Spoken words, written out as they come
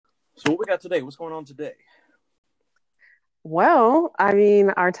So what we got today? What's going on today? Well, I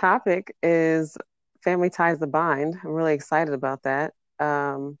mean, our topic is family ties that bind. I'm really excited about that.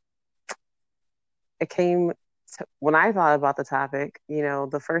 It came when I thought about the topic,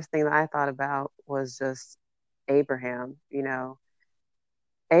 the first thing that I thought about was just Abraham.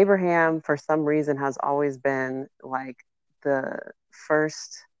 Abraham, for some reason, has always been like the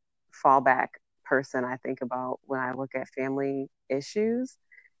first fallback person I think about when I look at family issues.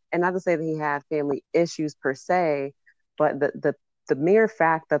 And not to say that he had family issues per se, but the mere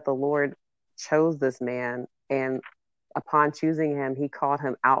fact that the Lord chose this man, and upon choosing him, he called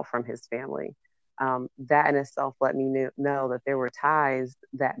him out from his family. That in itself let me know that there were ties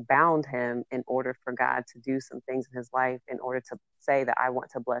that bound him in order for God to do some things in his life, in order to say that I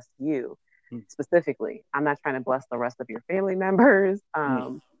want to bless you specifically. I'm not trying to bless the rest of your family members.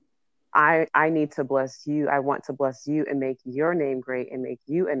 Mm. I need to bless you. I want to bless you and make your name great and make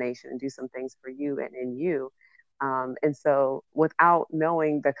you a nation and do some things for you and in you. And so, without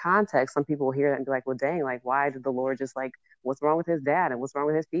knowing the context, some people will hear that and be like, well, dang, like, why did the Lord just like, what's wrong with his dad and what's wrong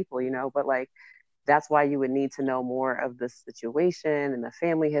with his people, But like, that's why you would need to know more of the situation and the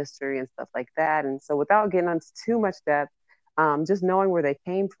family history and stuff like that. And so, without getting into too much depth, just knowing where they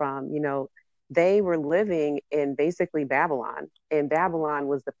came from, they were living in basically Babylon, and Babylon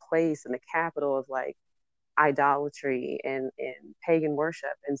was the place and the capital of like idolatry and pagan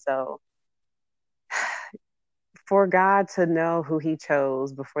worship. And so, for God to know who he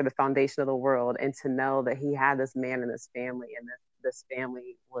chose before the foundation of the world and to know that he had this man in this family, and this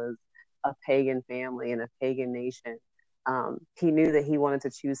family was a pagan family and a pagan nation, he knew that he wanted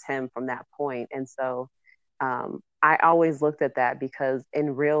to choose him from that point. And so I always looked at that because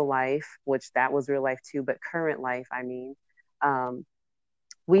in real life, which that was real life too, but current life, I mean, um,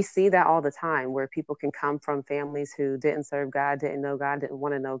 we see that all the time where people can come from families who didn't serve God, didn't know God, didn't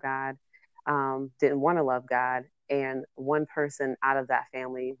want to know God, didn't want to love God. And one person out of that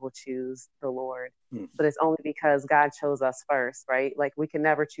family will choose the Lord. Mm. But it's only because God chose us first, right? Like we can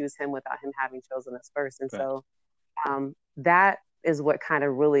never choose him without him having chosen us first. And Facts. so that is what kind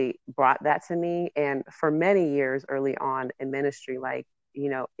of really brought that to me. And for many years early on in ministry, like,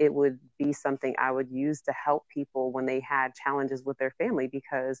 it would be something I would use to help people when they had challenges with their family,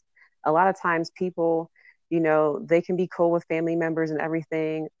 because a lot of times people, they can be cool with family members and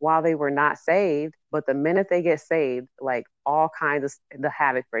everything while they were not saved. But the minute they get saved, like all kinds of the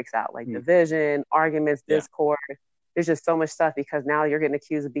havoc breaks out, like Mm. division, arguments, Yeah. discord. There's just so much stuff because now you're getting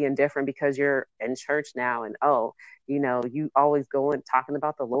accused of being different because you're in church now. And oh, you always go and talking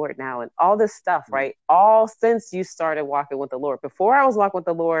about the Lord now and all this stuff, Mm. right? All since you started walking with the Lord. Before I was walking with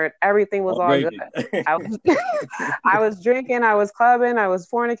the Lord, everything was All all good. gravy. I was, I was drinking, I was clubbing, I was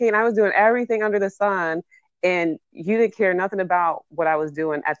fornicating, I was doing everything under the sun. And you didn't care nothing about what I was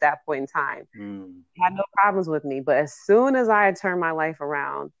doing at that point in time. Mm. You had no problems with me. But as soon as I had turned my life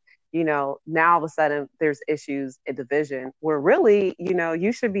around, now all of a sudden there's issues in division where really,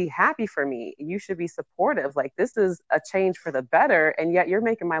 you should be happy for me. You should be supportive. Like this is a change for the better. And yet you're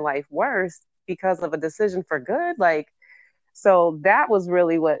making my life worse because of a decision for good. Like, so that was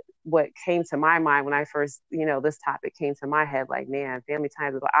really what came to my mind when I first, this topic came to my head. Like, man, family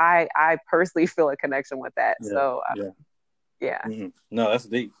times. I personally feel a connection with that. Yeah. So Yeah. yeah. No, that's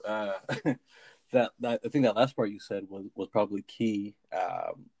deep. That I think that last part you said was probably key.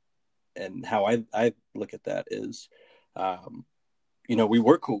 And how I look at that is, um, we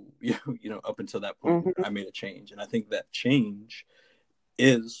were cool, up until that point where Mm-hmm, I made a change, and I think that change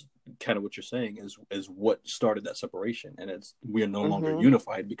is kind of what you're saying is what started that separation, and it's we are no longer mm-hmm.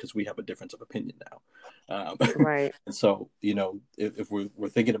 unified because we have a difference of opinion now. Right. And so if we're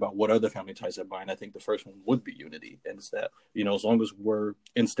thinking about what other family ties that bind, I think the first one would be unity, and it's that as long as we're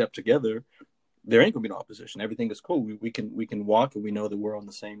in step together, there ain't gonna be no opposition. Everything is cool. We can walk, and we know that we're on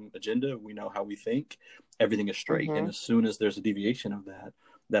the same agenda. We know how we think. Everything is straight. And Mm-hmm. as soon as there's a deviation of that,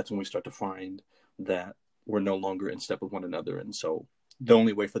 that's when we start to find that we're no longer in step with one another. And so the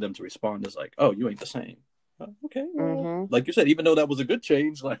only way for them to respond is like, "Oh, you ain't the same." Okay, well, Mm-hmm. like you said, even though that was a good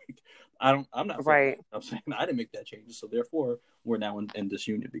change, like I'm not for that. Right. I'm saying I didn't make that change, so therefore we're now in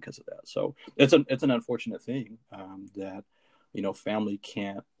disunion because of that. So it's an unfortunate thing that family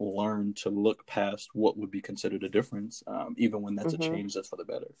can't learn to look past what would be considered a difference, even when that's a Mm-hmm. change that's for the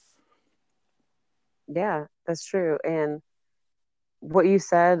better. Yeah, that's true. And what you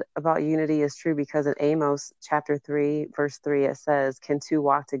said about unity is true, because in Amos chapter 3, verse 3, it says, can two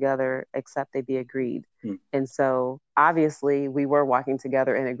walk together except they be agreed? Hmm. And so obviously we were walking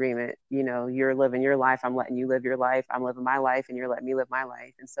together in agreement. You know, you're living your life, I'm letting you live your life, I'm living my life, and you're letting me live my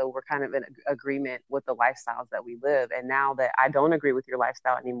life. And so we're kind of in agreement with the lifestyles that we live. And now that I don't agree with your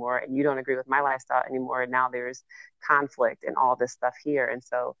lifestyle anymore, and you don't agree with my lifestyle anymore, now there's conflict and all this stuff here. And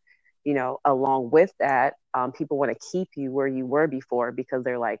so, you know, along with that, people want to keep you where you were before, because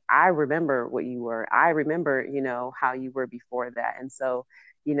they're like, I remember what you were. I remember, you know, how you were before that. And so,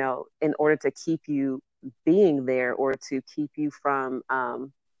 you know, in order to keep you being there, or to keep you from,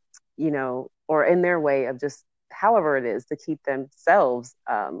 you know, or in their way of just however it is to keep themselves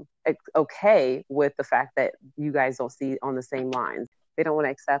okay with the fact that you guys don't see on the same lines, they don't want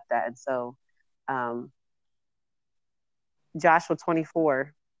to accept that. And so, um, Joshua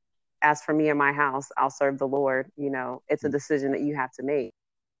 24, as for me and my house, I'll serve the Lord. You know, it's a decision that you have to make.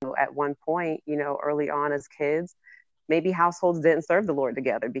 So at one point, you know, early on as kids, maybe households didn't serve the Lord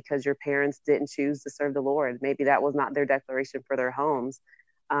together because your parents didn't choose to serve the Lord. Maybe that was not their declaration for their homes.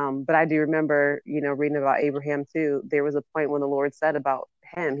 But I do remember, you know, reading about Abraham too. There was a point when the Lord said about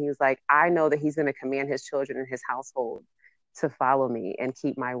him, he was like, I know that he's going to command his children and his household to follow me and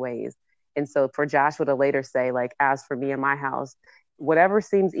keep my ways. And so for Joshua to later say, like, as for me and my house, whatever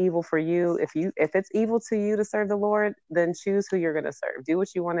seems evil for you, if it's evil to you to serve the Lord, then choose who you're going to serve. Do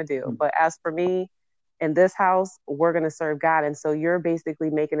what you want to do. But as for me, in this house, we're going to serve God. And so you're basically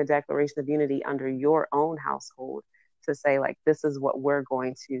making a declaration of unity under your own household to say, like, this is what we're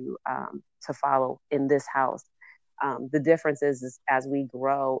going to follow in this house. The difference is as we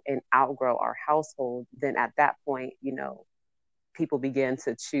grow and outgrow our household, then at that point, you know, people begin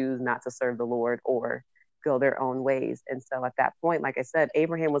to choose not to serve the Lord or go their own ways. And so at that point, like I said,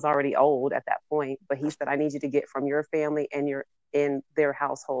 Abraham was already old at that point, but he said, I need you to get from your family and your in their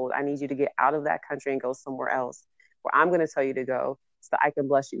household. I need you to get out of that country and go somewhere else where I'm going to tell you to go so I can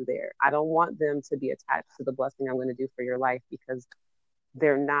bless you there. I don't want them to be attached to the blessing I'm going to do for your life, because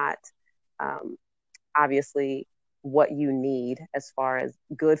they're not um, obviously what you need as far as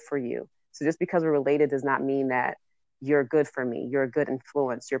good for you. So just because we're related does not mean that you're good for me. You're a good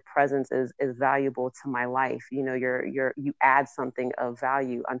influence. Your presence is valuable to my life. You know, you add something of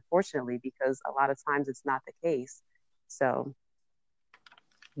value, unfortunately, because a lot of times it's not the case. So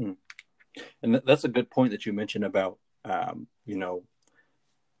And that's a good point that you mentioned about you know,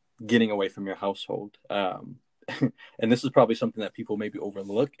 getting away from your household. And this is probably something that people maybe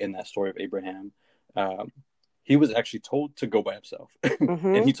overlook in that story of Abraham. Um, he was actually told to go by himself,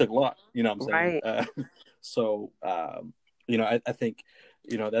 and he took Lot. You know what I'm saying? Right. So you know, I think,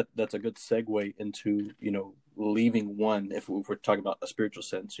 you know, that's a good segue into, you know, leaving one. If we're talking about a spiritual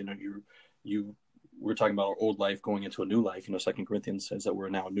sense, you know, you we're talking about our old life going into a new life. You know, Second Corinthians says that we're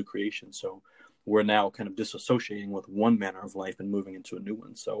now a new creation. So we're now kind of disassociating with one manner of life and moving into a new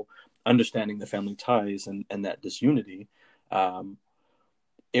one. So understanding the family ties and that disunity, um,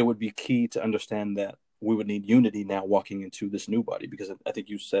 it would be key to understand that we would need unity now walking into this new body, because I think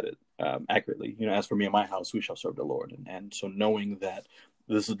you said it accurately. You know, as for me and my house, we shall serve the Lord. And so knowing that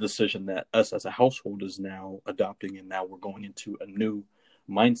this is a decision that us as a household is now adopting, and now we're going into a new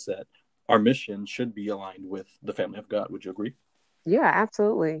mindset, our mission should be aligned with the family of God. Would you agree? Yeah,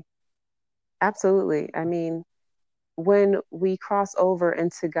 absolutely. Absolutely. I mean, when we cross over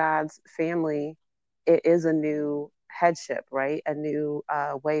into God's family, it is a new headship, right? A new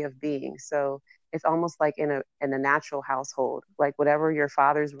way of being. So it's almost like in a natural household, like whatever your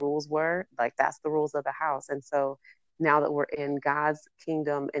father's rules were, like that's the rules of the house. And so now that we're in God's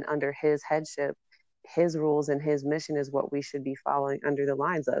kingdom and under His headship, His rules and His mission is what we should be following under the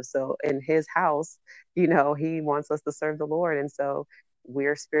lines of. So in His house, you know, He wants us to serve the Lord, and so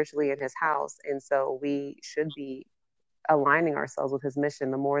we're spiritually in His house, and so we should be aligning ourselves with His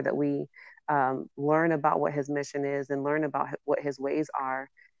mission. The more that we learn about what His mission is and learn about what His ways are,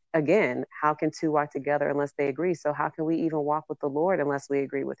 again, how can two walk together unless they agree? So how can we even walk with the Lord unless we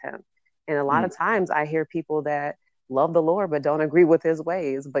agree with Him? And a lot Mm. of times I hear people that love the Lord but don't agree with His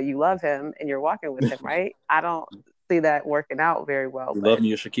ways, but you love Him and you're walking with Him, right? I don't see that working out very well, You love but me,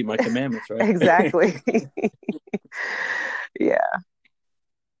 you should keep my commandments, right? exactly. Yeah.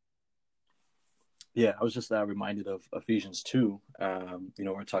 Yeah, I was just reminded of Ephesians 2, you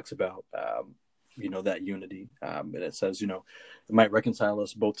know, where it talks about, you know, that unity. And it says, you know, it might reconcile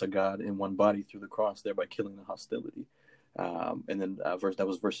us both to God in one body through the cross, thereby killing the hostility. And then that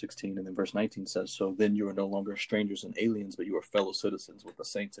was verse 16. And then verse 19 says, so then you are no longer strangers and aliens, but you are fellow citizens with the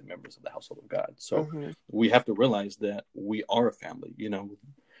saints and members of the household of God. So Mm-hmm. we have to realize that we are a family. You know,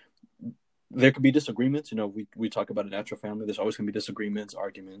 there could be disagreements. We talk about a natural family. There's always going to be disagreements,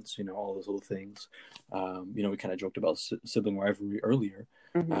 arguments, all those little things. We kind of joked about sibling rivalry earlier.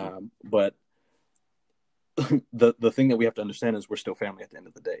 Mm-hmm. But the thing that we have to understand is we're still family at the end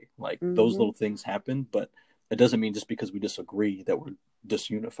of the day. Like those Mm-hmm. little things happen, but it doesn't mean just because we disagree that we're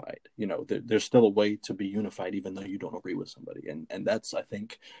disunified. There's still a way to be unified even though you don't agree with somebody. And that's, I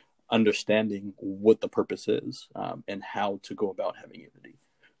think, understanding what the purpose is, and how to go about having unity.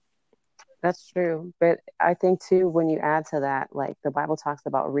 That's true. But I think too, when you add to that, like the Bible talks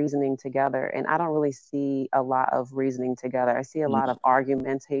about reasoning together, and I don't really see a lot of reasoning together. I see a lot Mm-hmm. of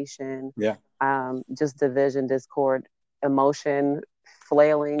argumentation, Yeah. just division, discord, emotion,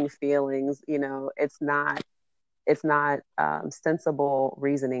 flailing feelings. It's not sensible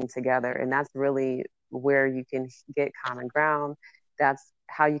reasoning together, and that's really where you can get common ground. That's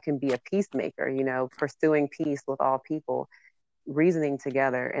how you can be a peacemaker. Pursuing peace with all people, reasoning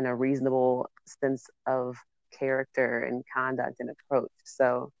together in a reasonable sense of character and conduct and approach.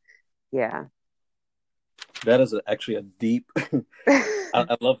 So, yeah. That is actually a deep.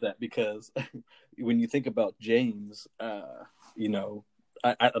 I love that because when you think about James, you know,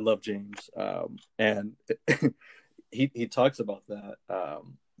 I love James, and he talks about that.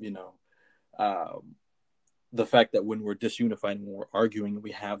 Um, the fact that when we're disunified and when we're arguing,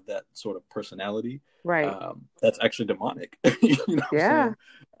 we have that sort of personality. Right. That's actually demonic. You know what I'm Yeah.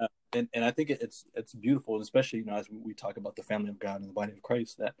 saying? And I think it's beautiful, and especially as we talk about the family of God and the body of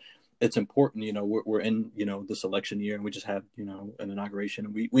Christ, that it's important. We're in this election year, and we just had an inauguration,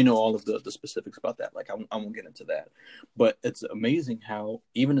 and we know all of the specifics about that. Like I won't get into that, but it's amazing how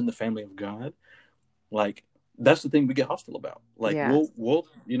even in the family of God, like that's the thing we get hostile about. Like Yes. we'll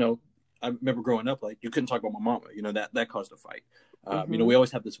I remember growing up, like you couldn't talk about my mama. That caused a fight. Mm-hmm. We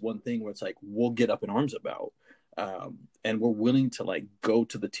always have this one thing where it's like we'll get up in arms about, and we're willing to like go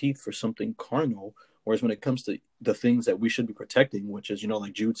to the teeth for something carnal. Whereas when it comes to the things that we should be protecting, which is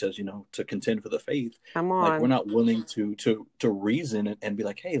like Jude says, to contend for the faith, Come like we're on. not willing to reason and be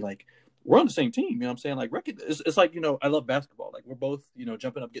like, hey, like we're on the same team. You know what I'm saying? Like, it's like, I love basketball. Like, we're both,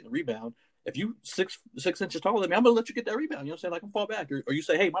 jumping up, getting a rebound. If you 6 inches taller than me, I'm gonna let you get that rebound. You know what I'm saying? Like, I'm fall back, or you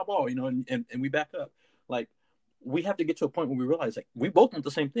say, hey, my ball. And we back up. Like, we have to get to a point where we realize, like, we both want the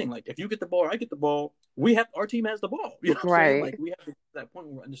same thing. Like, if you get the ball, or I get the ball. Our team has the ball. You know what I'm saying? Right. Like, we have to get to that point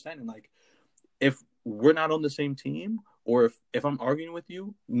where we're understanding, like, if we're not on the same team, or if I'm arguing with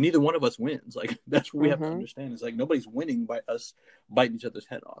you, neither one of us wins. Like that's what we have to Mm-hmm. understand. It's like nobody's winning by us biting each other's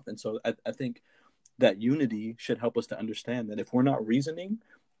head off. And so I think that unity should help us to understand that if we're not reasoning,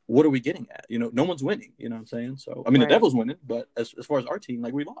 what are we getting at? No one's winning. You know what I'm saying? So I mean, the Right. devil's winning, but as far as our team,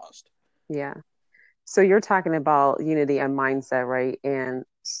 like we lost. Yeah. So you're talking about unity and mindset, right? And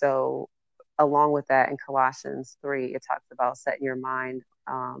so along with that, in Colossians 3, it talks about setting your mind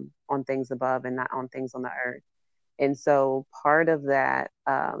on things above and not on things on the earth. And so part of that,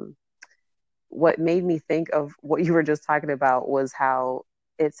 what made me think of what you were just talking about was how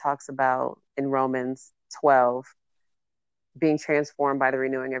it talks about in Romans 12 being transformed by the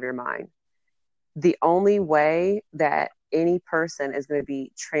renewing of your mind. The only way that any person is going to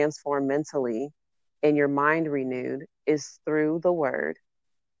be transformed mentally and your mind renewed is through the word,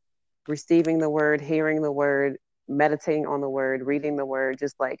 receiving the word, hearing the word, meditating on the word, reading the word,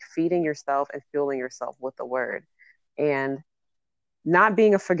 just like feeding yourself and fueling yourself with the word. And not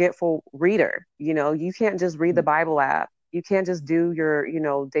being a forgetful reader. You can't just read the Bible app. You can't just do your,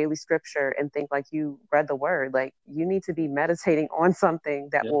 daily scripture and think like you read the word. Like you need to be meditating on something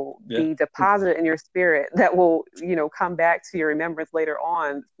that Yeah, will yeah, be deposited in your spirit that will, come back to your remembrance later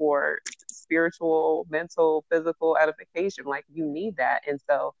on for spiritual, mental, physical edification. Like you need that. And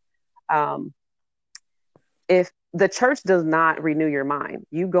so, um, if the church does not renew your mind,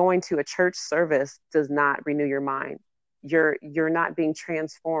 you going to a church service does not renew your mind. You're not being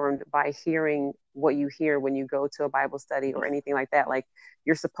transformed by hearing what you hear when you go to a Bible study or anything like that. Like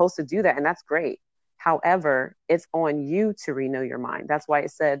you're supposed to do that, and that's great. However, it's on you to renew your mind. That's why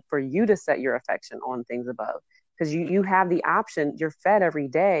it said for you to set your affection on things above, because you have the option. You're fed every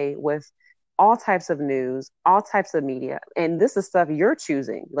day with all types of news, all types of media. And this is stuff you're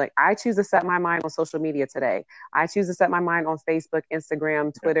choosing. Like I choose to set my mind on social media today. I choose to set my mind on Facebook,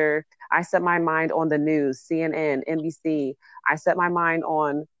 Instagram, yeah. Twitter. I set my mind on the news, CNN, NBC. I set my mind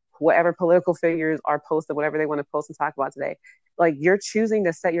on whatever political figures are posted, whatever they want to post and talk about today. Like you're choosing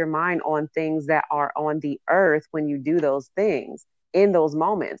to set your mind on things that are on the earth when you do those things in those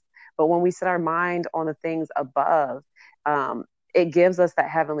moments. But when we set our mind on the things above, um, it gives us that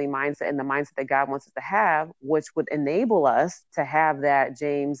heavenly mindset and the mindset that God wants us to have, which would enable us to have that,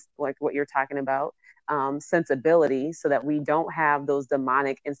 James, like what you're talking about, sensibility, so that we don't have those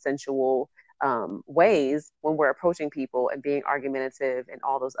demonic and sensual ways when we're approaching people and being argumentative and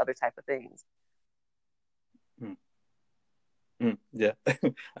all those other type of things. Yeah,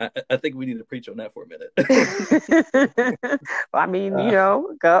 I think we need to preach on that for a minute. I mean,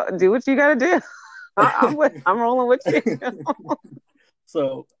 go do what you got to do. I'm rolling with you.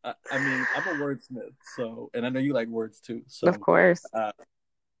 So, I mean, I'm a wordsmith, so, and I know you like words too. So, of course,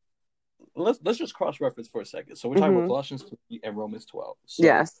 let's just cross reference for a second. So we're talking about Colossians 3 and Romans 12. So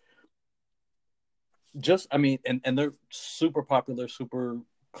yes. Just, I mean, and they're super popular, super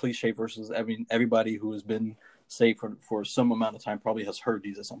cliche verses. I mean, everybody who has been saved for some amount of time probably has heard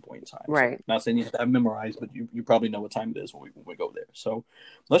these at some point in time. Right. So, not saying you have to have memorized, but you probably know what time it is when we go there. So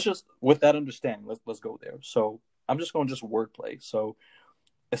let's just, with that understanding, let's go there. So I'm just going to just wordplay. So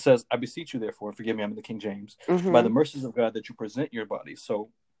it says, I beseech you, therefore, forgive me, I'm in the King James, by the mercies of God, that you present your body. So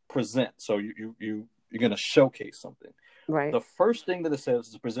present. So you're going to showcase something. Right. The first thing that it says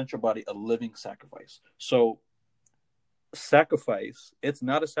is to present your body a living sacrifice. So sacrifice, it's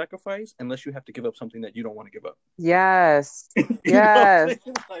not a sacrifice unless you have to give up something that you don't want to give up. Yes. Yes.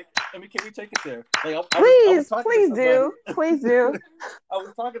 Like, I mean, can we take it there? Like, please do. I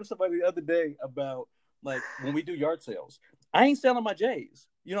was talking to somebody the other day about, like, when we do yard sales, I ain't selling my J's.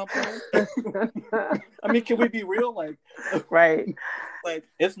 You know what I'm saying? I mean, can we be real? Like, right. Like,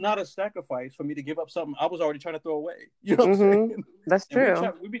 it's not a sacrifice for me to give up something I was already trying to throw away. You know what I'm saying? That's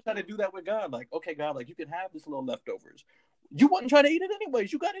true. We be trying to do that with God. Like, okay, God, like, you can have this little leftovers. You wasn't trying to eat it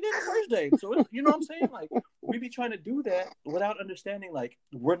anyways. You got it in the first day. So, you know what I'm saying? Like, we be trying to do that without understanding, like,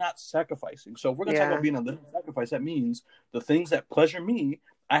 we're not sacrificing. So if we're going to talk about being a living sacrifice, that means the things that pleasure me,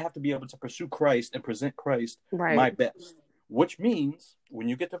 I have to be able to pursue Christ and present Christ my best. Which means, when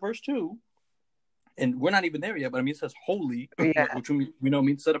you get to verse 2, and we're not even there yet, but I mean, it says holy, which we know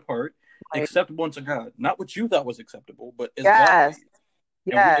means set apart, acceptable unto God. Not what you thought was acceptable, but is God.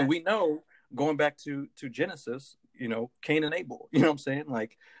 And we know, going back to Genesis, Cain and Abel, you know what I'm saying?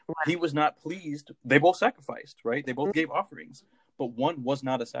 Like, he was not pleased. They both sacrificed, right? They both gave offerings, but one was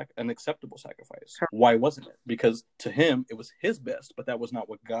not an acceptable sacrifice. Why wasn't it? Because to him, it was his best, but that was not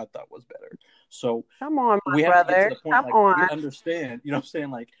what God thought was better. So come on, we have brother. to get to the point, we understand, you know what I'm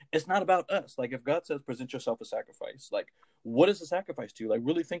saying? Like, it's not about us. Like, if God says, present yourself a sacrifice, like, what is a sacrifice to you? Like,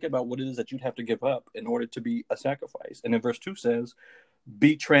 really think about what it is that you'd have to give up in order to be a sacrifice. And then verse 2 says,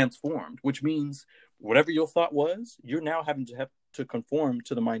 be transformed, which means whatever your thought was, you're now having to conform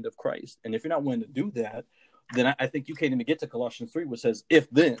to the mind of Christ. And if you're not willing to do that, then I think you can't even get to Colossians 3, which says, if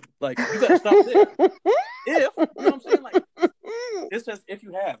then. Like, you got to stop there. If, you know what I'm saying? Like, it says, if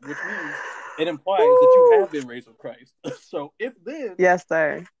you have, which means it implies that you have been raised with Christ. So, if then. Yes,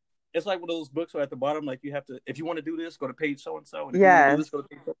 sir. It's like one of those books where at the bottom, like, you have to, if you want to do this, go to page so-and-so. And if you want to do this, go to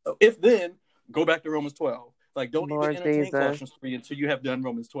page so-and-so. If then, go back to Romans 12. Like, don't even entertain Colossians 3 until you have done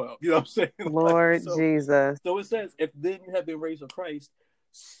Romans 12. You know what I'm saying? Lord Jesus. So it says, if then you have been raised with Christ,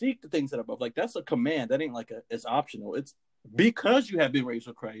 seek the things that are above. Like, that's a command. That ain't like it's optional. It's because you have been raised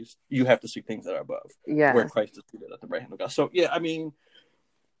with Christ, you have to seek things that are above. Yeah. Where Christ is seated at the right hand of God. So, yeah, I mean,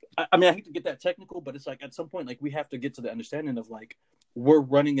 I hate to get that technical, but it's like, at some point, like, we have to get to the understanding of, like, we're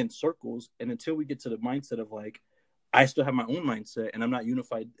running in circles. And until we get to the mindset of, like, I still have my own mindset and I'm not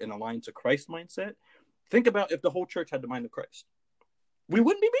unified and aligned to Christ's mindset. Think about if the whole church had the mind of Christ. We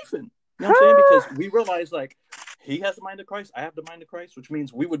wouldn't be beefing. You know what I'm saying? Because we realize, like, he has the mind of Christ, I have the mind of Christ, which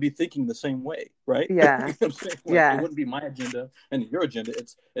means we would be thinking the same way, right? Yeah. You know what I'm saying? Like, it wouldn't be my agenda and your agenda.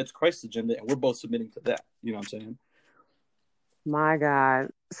 It's Christ's agenda, and we're both submitting to that. You know what I'm saying? My God.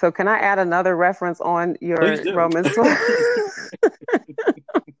 So can I add another reference on your Romans 12?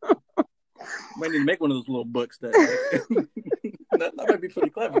 Might need to make one of those little books that might be pretty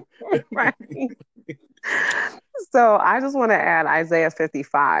clever. Right. So I just want to add Isaiah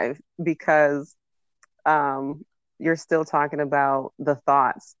 55 because you're still talking about the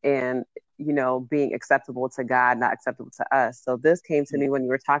thoughts and, being acceptable to God, not acceptable to us. So this came to me when you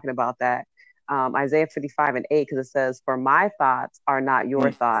were talking about that. Isaiah 55 and 8, because it says, for my thoughts are not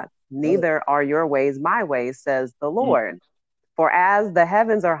your thoughts, neither are your ways my ways, says the Lord. For as the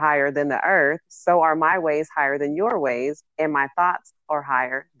heavens are higher than the earth, so are my ways higher than your ways, and my thoughts are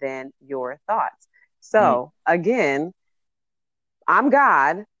higher than your thoughts. So again, I'm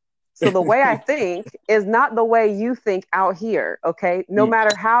God. So the way I think is not the way you think out here. Okay. No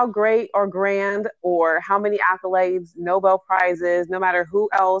matter how great or grand or how many accolades, Nobel Prizes, no matter who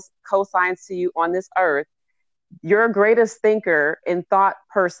else co-signs to you on this earth, your greatest thinker and thought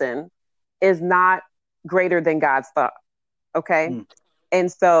person is not greater than God's thought. Okay.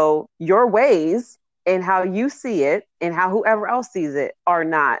 And so your ways and how you see it and how whoever else sees it are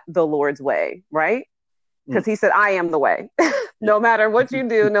not the Lord's way. Right. because he said, I am the way. No matter what you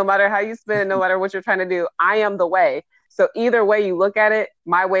do, no matter how you spend, no matter what you're trying to do, I am the way. So either way you look at it,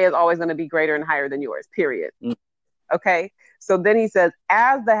 my way is always going to be greater and higher than yours, period. Okay. So then he says,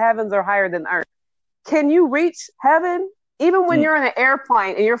 as the heavens are higher than earth, can you reach heaven? Even when you're in an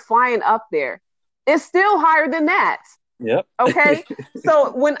airplane and you're flying up there, it's still higher than that. Yep. Okay.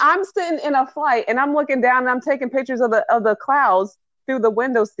 So when I'm sitting in a flight and I'm looking down and I'm taking pictures of the clouds through the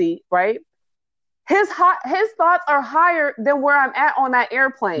window seat, right? His thoughts are higher than where I'm at on that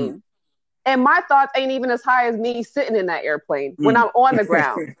airplane. And my thoughts ain't even as high as me sitting in that airplane when I'm on the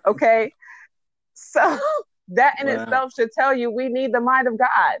ground. Okay. So that in itself should tell you we need the mind of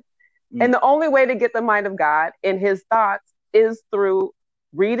God. And the only way to get the mind of God in his thoughts is through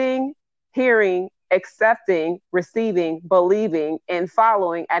reading, hearing, accepting, receiving, believing, and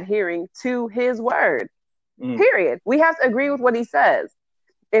following, adhering to his word. Period. We have to agree with what he says.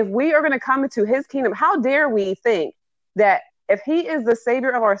 If we are going to come into his kingdom, how dare we think that if he is the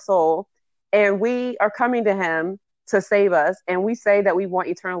savior of our soul and we are coming to him to save us and we say that we want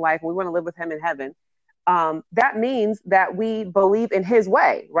eternal life and we want to live with him in heaven, that means that we believe in his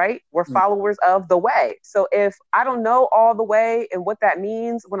way, right? We're followers of the way. So if I don't know all the way and what that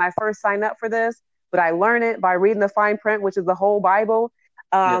means when I first sign up for this, but I learn it by reading the fine print, which is the whole Bible.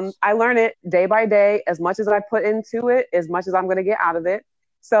 I learn it day by day, as much as I put into it, as much as I'm going to get out of it.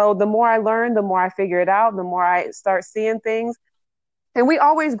 So the more I learn, the more I figure it out, the more I start seeing things. And we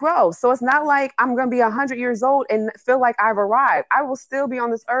always grow. So it's not like I'm going to be 100 years old and feel like I've arrived. I will still be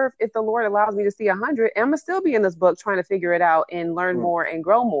on this earth if the Lord allows me to see 100. And I'm going to still be in this book trying to figure it out and learn more and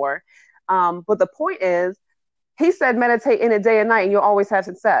grow more. But the point is, he said, meditate in it day and night and you'll always have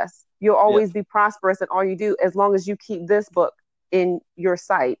success. You'll always be prosperous in all you do as long as you keep this book in your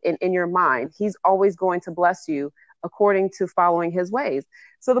sight and in your mind. He's always going to bless you according to following his ways.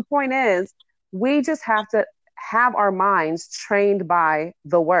 So the point is, we just have to have our minds trained by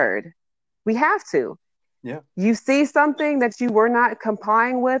the word. We have to. Yeah. You see something that you were not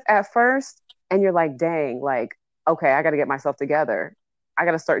complying with at first, and you're like, dang, like, okay, I got to get myself together. I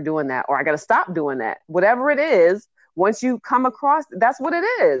got to start doing that, or I got to stop doing that. Whatever it is, once you come across, that's what it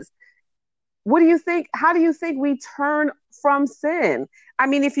is. What do you think? How do you think we turn from sin? I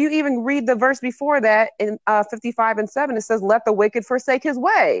mean, if you even read the verse before that in 55:7, it says, let the wicked forsake his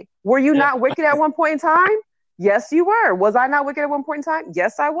way. Were you not wicked at one point in time? Yes, you were. Was I not wicked at one point in time?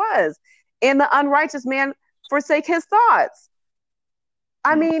 Yes, I was. And the unrighteous man forsake his thoughts.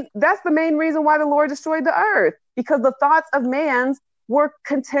 I mean, that's the main reason why the Lord destroyed the earth, because the thoughts of man's were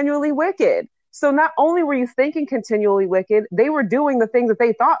continually wicked. So not only were you thinking continually wicked, they were doing the things that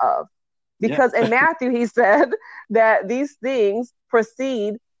they thought of. Because in Matthew, he said that these things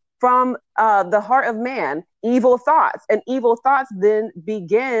proceed from the heart of man, evil thoughts. And evil thoughts then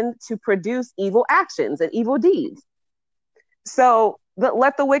begin to produce evil actions and evil deeds. So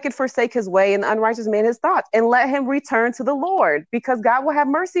let the wicked forsake his way and the unrighteous man his thoughts, and let him return to the Lord, because God will have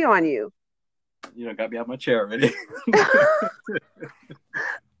mercy on you. You know, got me out my chair already.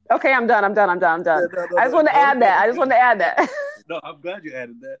 Okay, I'm done. I just wanted to add that. No, I'm glad you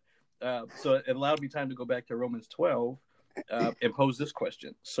added that. So it allowed me time to go back to Romans 12 and pose this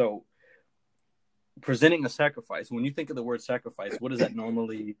question. So presenting a sacrifice, when you think of the word sacrifice, what does that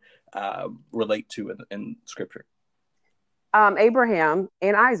normally relate to in Scripture? Abraham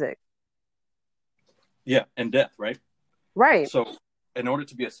and Isaac. Yeah, and death, right? Right. So in order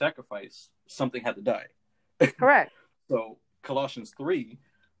to be a sacrifice, something had to die. Correct. So Colossians 3,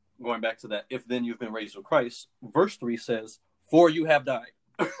 going back to that, if then you've been raised with Christ, verse 3 says, for you have died.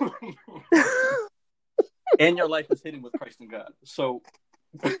 And your life is hidden with Christ in God. So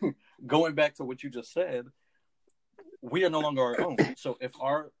going back to what you just said, we are no longer our own. So if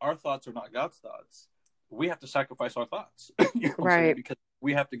our thoughts are not God's thoughts, we have to sacrifice our thoughts. You know right. Because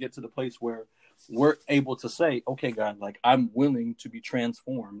we have to get to the place where we're able to say, okay, God, like I'm willing to be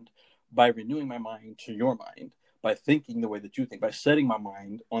transformed by renewing my mind to your mind, by thinking the way that you think, by setting my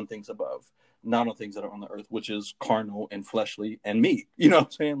mind on things above, not on things that are on the earth, which is carnal and fleshly and me. You know what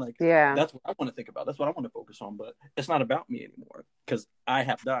I'm saying? Like, that's what I want to think about. That's what I want to focus on. But it's not about me anymore, because I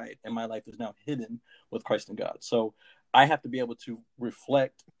have died and my life is now hidden with Christ in God. So I have to be able to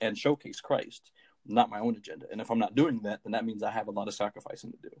reflect and showcase Christ, not my own agenda. And if I'm not doing that, then that means I have a lot of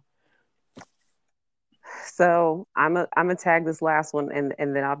sacrificing to do. So I'm gonna tag this last one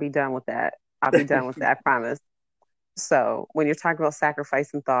and then I'll be done with that. I promise. So when you're talking about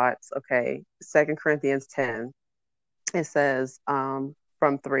sacrificing thoughts, okay, 2 Corinthians 10, it says from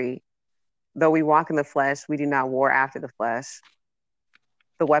 3, though we walk in the flesh, we do not war after the flesh.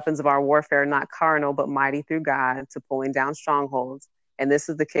 The weapons of our warfare are not carnal, but mighty through God to pulling down strongholds And this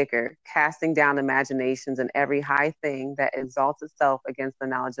is the kicker: casting down imaginations and every high thing that exalts itself against the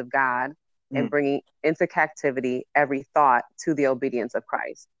knowledge of God, and bringing into captivity every thought to the obedience of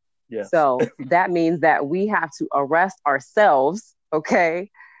Christ. Yes. So that means that we have to arrest ourselves,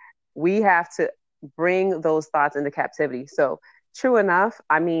 okay? We have to bring those thoughts into captivity. So true enough,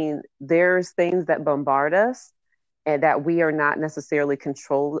 I mean, there's things that bombard us and that we are not necessarily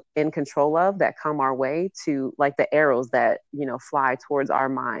in control of, that come our way, to like the arrows that, you know, fly towards our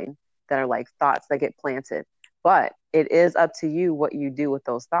mind, that are like thoughts that get planted. But it is up to you what you do with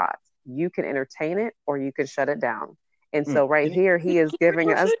those thoughts. You can entertain it or you can shut it down. And so right here, he is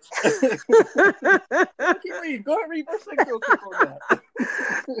giving us. Go ahead, read verse 6 real quick on that.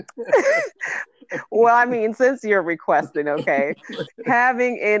 Well, I mean, since you're requesting, okay,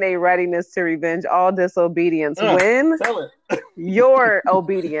 having in a readiness to revenge all disobedience when your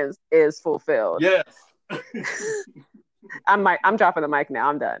obedience is fulfilled. Yes. I'm dropping the mic now.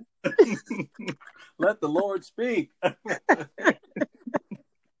 I'm done. Let the Lord speak.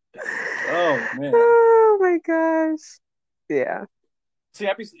 Oh man! Oh my gosh! Yeah. See,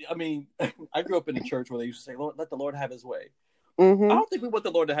 I mean, I grew up in a church where they used to say, "Lord, let the Lord have His way." Mm-hmm. I don't think we want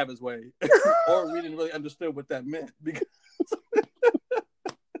the Lord to have His way, or we didn't really understand what that meant, because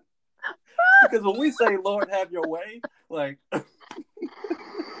when we say "Lord, have Your way," like, I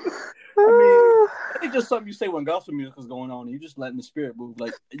mean, I think just something you say when gospel music is going on, and you're just letting the Spirit move.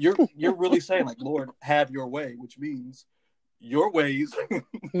 Like you're really saying, like, "Lord, have Your way," which means your ways,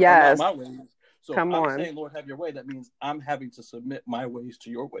 yes, are not my ways. So Come I'm on. saying, Lord, have Your way. That means I'm having to submit my ways to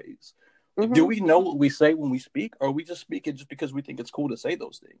Your ways. Mm-hmm. Do we know what we say when we speak, or are we just speaking just because we think it's cool to say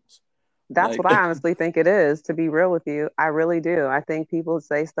those things? That's what I honestly think it is, to be real with you. I really do. I think people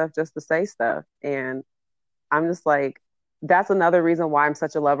say stuff just to say stuff. And I'm just like, that's another reason why I'm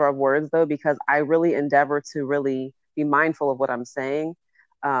such a lover of words, though, because I really endeavor to really be mindful of what I'm saying,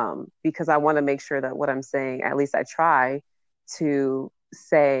 because I want to make sure that what I'm saying, at least I try to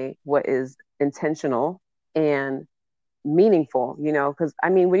say what is intentional and meaningful, you know, because I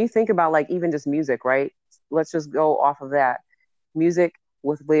mean, when you think about like even just music, right? Let's just go off of that. Music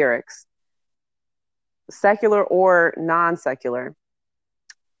with lyrics, secular or non-secular,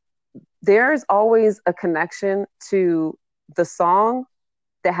 there's always a connection to the song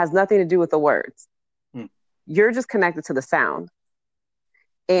that has nothing to do with the words. You're just connected to the sound.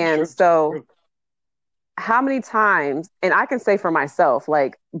 And so how many times, and I can say for myself,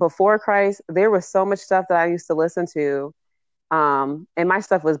 like before Christ, there was so much stuff that I used to listen to. And my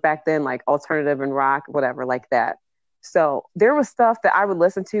stuff was back then like alternative and rock, whatever, like that. So there was stuff that I would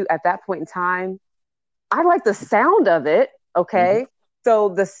listen to at that point in time. I like the sound of it. Okay. Mm-hmm. So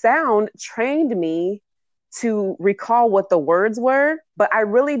the sound trained me to recall what the words were, but I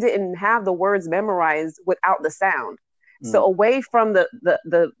really didn't have the words memorized without the sound. So away from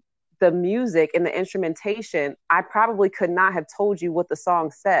the music and the instrumentation, I probably could not have told you what the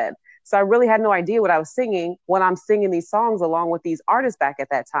song said. So I really had no idea what I was singing when I'm singing these songs along with these artists back at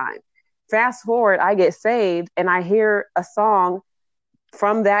that time. Fast forward, I get saved and I hear a song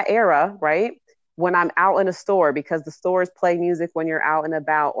from that era, right? When I'm out in a store, because the stores play music when you're out and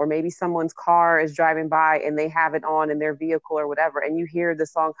about, or maybe someone's car is driving by and they have it on in their vehicle or whatever, and you hear the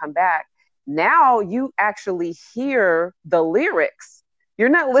song come back. Now you actually hear the lyrics. You're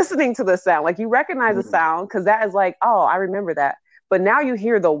not listening to the sound. Like you recognize the sound because that is like, oh, I remember that. But now you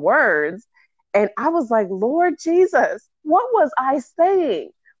hear the words. And I was like, Lord Jesus, what was I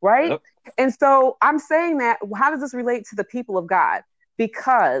saying? Right? Yep. And so I'm saying that, how does this relate to the people of God?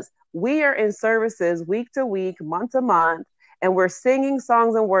 Because we are in services week to week, month to month, and we're singing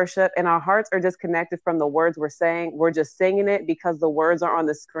songs and worship, and our hearts are disconnected from the words we're saying. We're just singing it because the words are on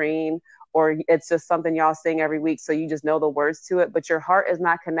the screen, or it's just something y'all sing every week, so you just know the words to it, but your heart is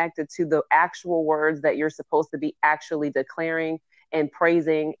not connected to the actual words that you're supposed to be actually declaring and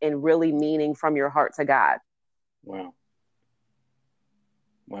praising and really meaning from your heart to God. Wow.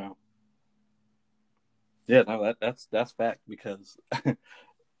 Yeah, no, that's fact, because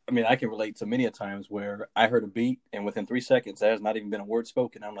I mean, I can relate to many a times where I heard a beat and within 3 seconds, there has not even been a word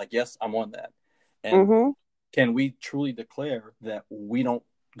spoken. I'm like, yes, I'm on that. And can we truly declare that we don't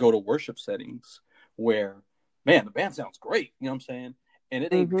go to worship settings where, man, the band sounds great, you know what I'm saying? And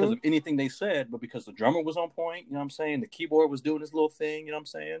it ain't because of anything they said, but because the drummer was on point, you know what I'm saying? The keyboard was doing his little thing, you know what I'm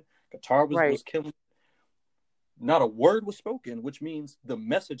saying? Guitar was killing. Not a word was spoken, which means the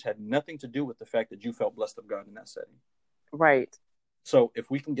message had nothing to do with the fact that you felt blessed of God in that setting. Right. So if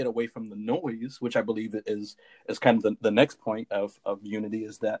we can get away from the noise, which I believe is kind of the next point of unity,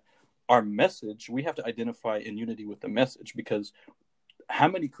 is that our message, we have to identify in unity with the message, because how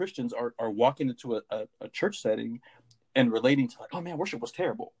many Christians are walking into a church setting and relating to like, oh man, worship was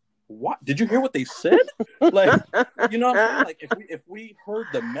terrible. What did you hear what they said? Like, you know what I'm saying? Like if we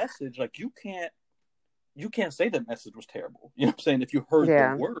heard the message, like you can't say the message was terrible. You know what I'm saying? If you heard the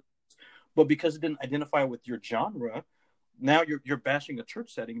Yeah. word, but because it didn't identify with your genre, now you're bashing a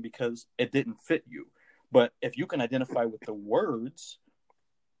church setting because it didn't fit you. But if you can identify with the words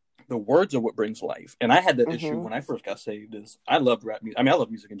are what brings life. And I had that issue Mm-hmm. when I first got saved. Is I loved rap music. I mean, I love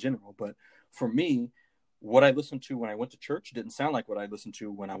music in general, but for me, what I listened to when I went to church didn't sound like what I listened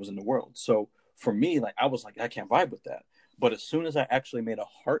to when I was in the world. So for me, like I was like, I can't vibe with that. But as soon as I actually made a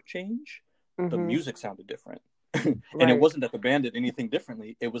heart change, the Mm-hmm. music sounded different. And it Right. wasn't that the band did anything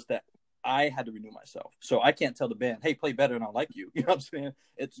differently. It was that I had to renew myself. So I can't tell the band, hey, play better and I'll like you. You know what I'm saying?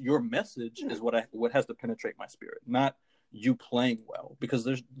 It's your message is what has to penetrate my spirit, not you playing well. Because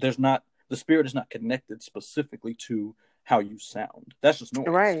there's not the spirit is not connected specifically to how you sound. That's just noise,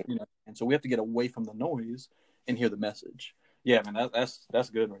 Right. you know. And so we have to get away from the noise and hear the message. Yeah, man, that's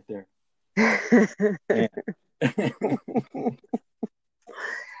good right there. Man.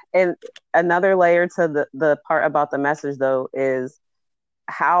 And another layer to the part about the message though is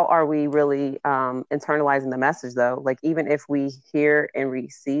how are we really internalizing the message though? Like even if we hear and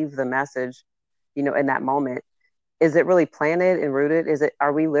receive the message, in that moment, is it really planted and rooted?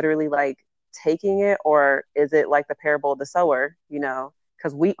 Are we literally like taking it, or is it like the parable of the sower?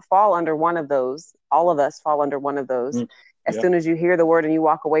 Because we fall under one of those. All of us fall under one of those. Mm. As Yep. soon as you hear the word and you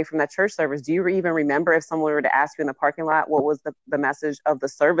walk away from that church service, do you even remember if someone were to ask you in the parking lot what was the message of the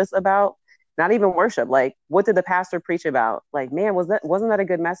service about? Not even worship. Like, what did the pastor preach about? Like, man, wasn't that a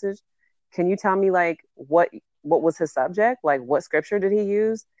good message? Can you tell me like what was his subject? Like, what scripture did he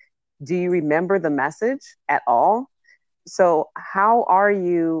use? Do you remember the message at all? So how are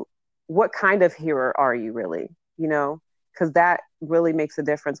you, what kind of hearer are you really? Because that really makes a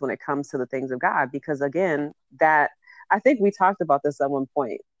difference when it comes to the things of God. Because again, that I think we talked about this at one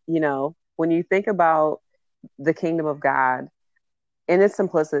point. When you think about the kingdom of God in its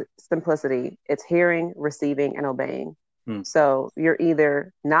simplicity, it's hearing, receiving, and obeying. Mm. So you're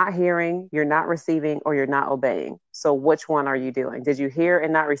either not hearing, you're not receiving, or you're not obeying. So which one are you doing? Did you hear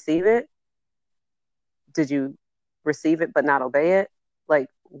and not receive it? Did you receive it but not obey it? Like,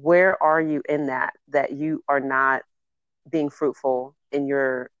 where are you in that you are not being fruitful in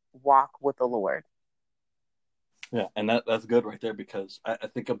your walk with the Lord? Yeah, and that's good right there because I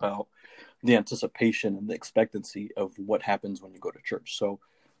think about the anticipation and the expectancy of what happens when you go to church. So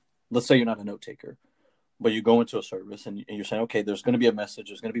let's say you're not a note taker, but you go into a service and you're saying, okay, there's going to be a message,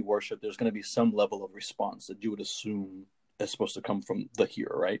 there's going to be worship, there's going to be some level of response that you would assume is supposed to come from the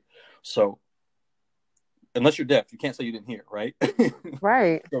hearer, right? So unless you're deaf, you can't say you didn't hear, right?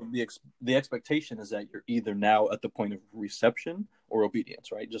 Right. So the expectation is that you're either now at the point of reception or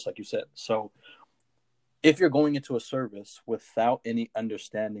obedience, right? Just like you said. So if you're going into a service without any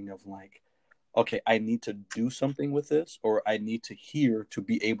understanding of like, okay, I need to do something with this, or I need to hear to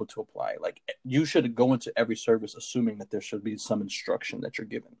be able to apply. Like you should go into every service assuming that there should be some instruction that you're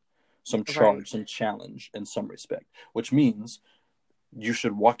given, some Right. charge, some challenge in some respect, which means you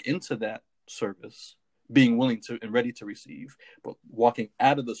should walk into that service being willing to and ready to receive, but walking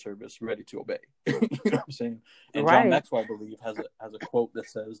out of the service ready to obey. You know what I'm saying? And John Right. Maxwell, I believe, has a quote that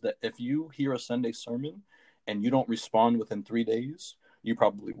says that if you hear a Sunday sermon and you don't respond within 3 days, you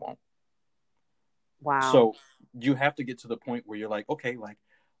probably won't. Wow. So you have to get to the point where you're like, okay, like,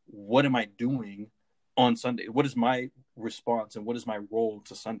 what am I doing on Sunday? What is my response and what is my role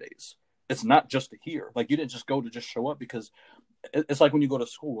to Sundays? It's not just to hear. Like, you didn't just go to just show up because it's like when you go to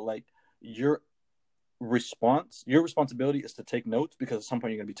school, like, your your responsibility is to take notes because at some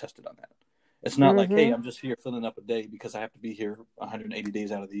point you're going to be tested on that. It's not like, hey, Mm-hmm. I'm just here filling up a day because I have to be here 180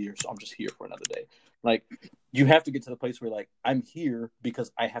 days out of the year, so I'm just here for another day. Like, you have to get to the place where, like, I'm here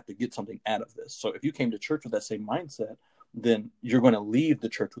because I have to get something out of this. So if you came to church with that same mindset, then you're going to leave the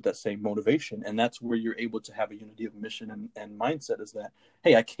church with that same motivation. And that's where you're able to have a unity of mission and mindset is that,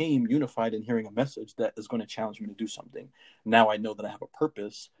 hey, I came unified in hearing a message that is going to challenge me to do something. Now I know that I have a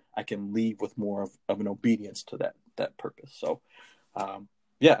purpose. I can leave with more of an obedience to that purpose. So,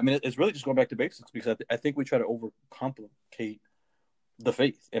 yeah, I mean, it's really just going back to basics because I think we try to overcomplicate the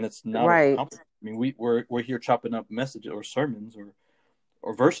faith, and it's not Right. overcomplicated. I mean, we're here chopping up messages or sermons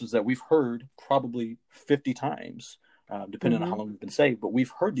or verses that we've heard probably 50 times, depending on Mm-hmm. how long we've been saved. But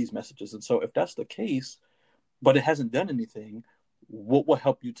we've heard these messages, and so if that's the case, but it hasn't done anything, what will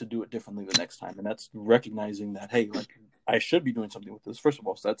help you to do it differently the next time? And that's recognizing that, hey, like I should be doing something with this. First of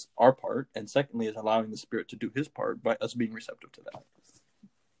all, so that's our part, and secondly, is allowing the Spirit to do His part by us being receptive to that.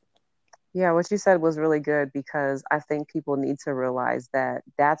 Yeah, what you said was really good because I think people need to realize that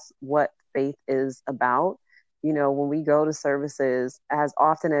that's what faith is about. when we go to services, as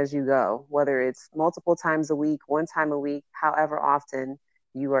often as you go, whether it's multiple times a week, one time a week, however often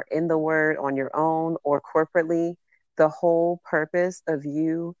you are in the word on your own or corporately, the whole purpose of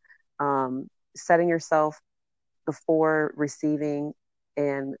you setting yourself before receiving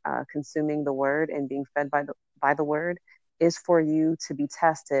and consuming the word and being fed by the word is for you to be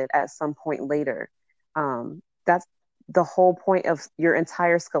tested at some point later. That's the whole point of your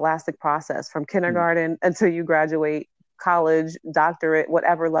entire scholastic process from kindergarten until you graduate college, doctorate,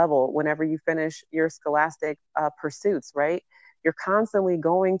 whatever level, whenever you finish your scholastic pursuits, right? You're constantly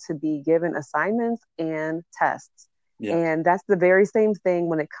going to be given assignments and tests. Yes. And that's the very same thing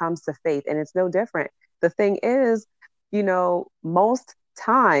when it comes to faith. And it's no different. The thing is, most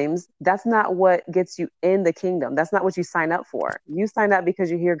times that's not what gets you in the kingdom. That's not what you sign up for. You sign up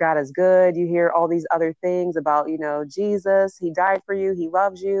because you hear God is good. You hear all these other things about, Jesus, he died for you. He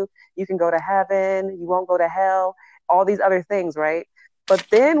loves you. You can go to heaven. You won't go to hell. All these other things, right? But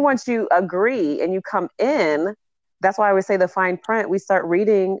then once you agree and you come in, that's why I would say the fine print, we start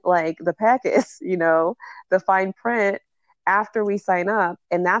reading like the packets, the fine print after we sign up.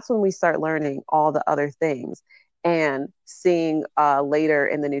 And that's when we start learning all the other things and seeing later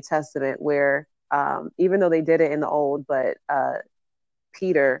in the New Testament where even though they did it in the Old, but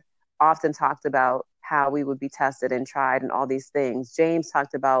Peter often talked about how we would be tested and tried and all these things. James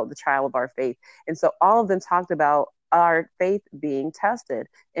talked about the trial of our faith. And so all of them talked about our faith being tested,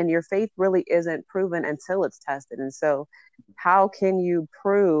 and your faith really isn't proven until it's tested. And so how can you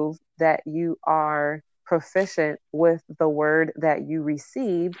prove that you are proficient with the word that you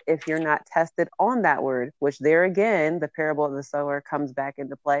received if you're not tested on that word? Which there again, the parable of the sower comes back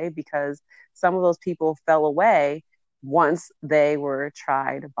into play, because some of those people fell away once they were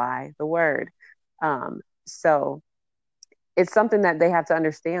tried by the word. So it's something that they have to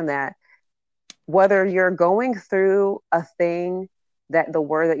understand, that whether you're going through a thing that the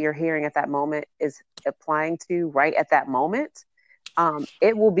word that you're hearing at that moment is applying to right at that moment,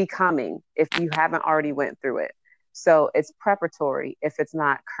 it will be coming if you haven't already went through it. So it's preparatory if it's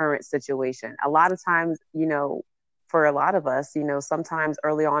not current situation. A lot of times, for a lot of us, sometimes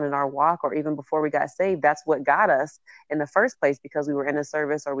early on in our walk or even before we got saved, that's what got us in the first place, because we were in a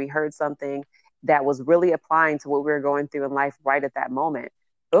service or we heard something that was really applying to what we were going through in life right at that moment.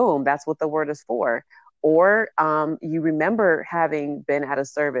 Boom, that's what the word is for. Or you remember having been at a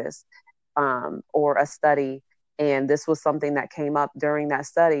service or a study, and this was something that came up during that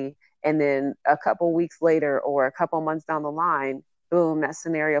study. And then a couple weeks later or a couple months down the line, boom, that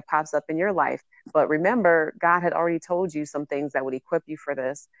scenario pops up in your life. But remember, God had already told you some things that would equip you for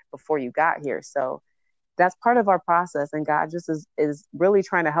this before you got here. So that's part of our process. And God just is really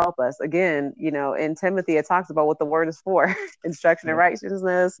trying to help us. Again, in Timothy, it talks about what the word is for: instruction in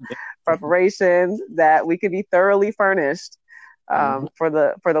righteousness, preparation, that we could be thoroughly furnished for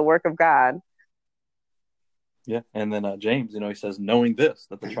the work of God. Yeah. And then James, he says, knowing this,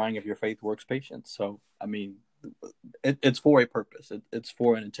 that the trying of your faith works patience. So, I mean, it's for a purpose. It's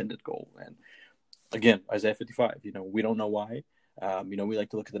for an intended goal. And again, Isaiah 55, we don't know why. We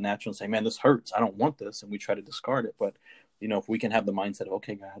like to look at the natural and say, man, this hurts. I don't want this. And we try to discard it. But, if we can have the mindset of,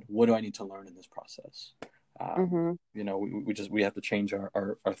 okay, God, what do I need to learn in this process? We have to change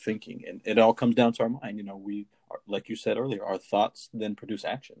our thinking. And it all comes down to our mind. We are, like you said earlier, our thoughts then produce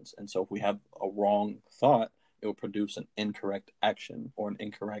actions. And so if we have a wrong thought, it will produce an incorrect action or an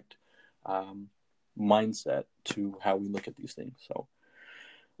incorrect mindset to how we look at these things. So,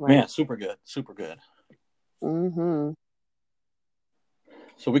 right. Man, super good. Mm-hmm.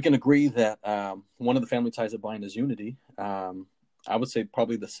 So we can agree that one of the family ties that bind is unity. I would say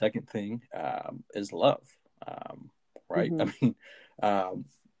probably the second thing is love, right? Mm-hmm. I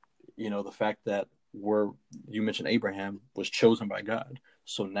mean, the fact that you mentioned Abraham was chosen by God.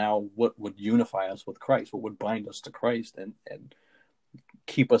 So now what would unify us with Christ? What would bind us to Christ and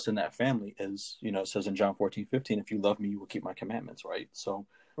keep us in that family is, it says in John 14:15, if you love me, you will keep my commandments, right? So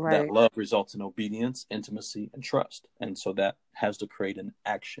that love results in obedience, intimacy, and trust. And so that has to create an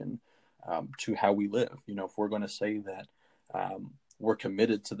action to how we live. If we're going to say that we're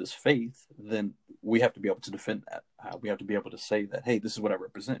committed to this faith, then we have to be able to defend that. We have to be able to say that, hey, this is what I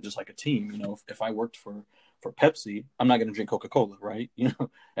represent, just like a team. If I worked for Pepsi, I'm not going to drink Coca-Cola, right?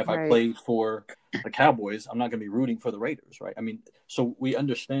 If I played for the Cowboys, I'm not going to be rooting for the Raiders, right? I mean, so we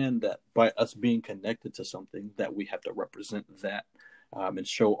understand that by us being connected to something, that we have to represent that and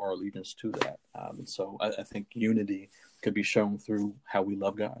show our allegiance to that. And so I think unity could be shown through how we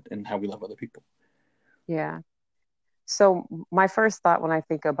love God and how we love other people. Yeah. So my first thought when I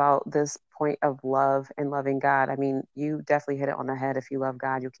think about this point of love and loving God, I mean, you definitely hit it on the head. If you love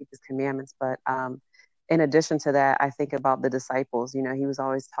God, you'll keep his commandments. But in addition to that, I think about the disciples. You know, he was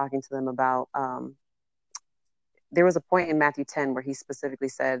always talking to them about, there was a point in Matthew 10 where he specifically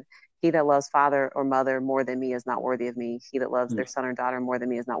said, he that loves father or mother more than me is not worthy of me. He that loves their son or daughter more than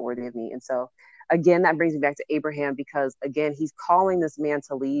me is not worthy of me. And so, again, that brings me back to Abraham, because, again, he's calling this man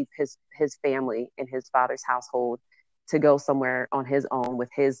to leave his family and his father's household to go somewhere on his own with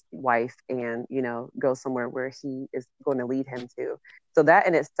his wife and, you know, go somewhere where he is going to lead him to. So that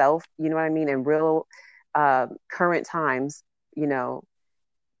in itself, you know what I mean, in real current times, you know,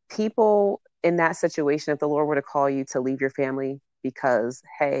 people in that situation, if the Lord were to call you to leave your family because,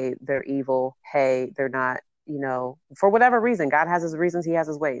 hey, they're evil, hey, they're not, you know, for whatever reason, God has his reasons, he has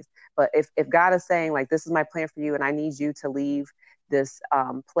his ways. But if God is saying, like, this is my plan for you and I need you to leave this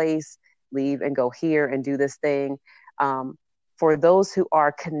place, leave and go here and do this thing, for those who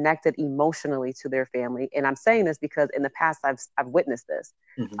are connected emotionally to their family, and I'm saying this because in the past I've witnessed this,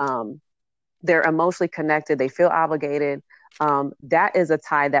 they're emotionally connected, they feel obligated, that is a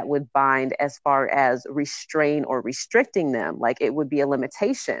tie that would bind as far as restrain or restricting them. Like, it would be a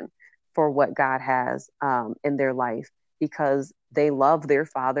limitation for what God has in their life, because they love their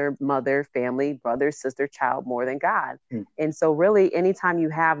father, mother, family, brother, sister, child more than God. And so really, anytime you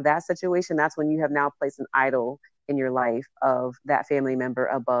have that situation, that's when you have now placed an idol in your life of that family member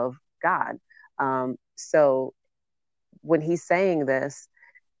above God. So when he's saying this,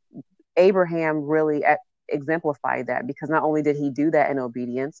 Abraham really exemplified that, because not only did he do that in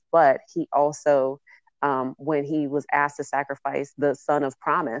obedience, but he also, when he was asked to sacrifice the son of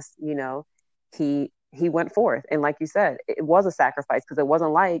promise, you know, he went forth. And like you said, it was a sacrifice, because it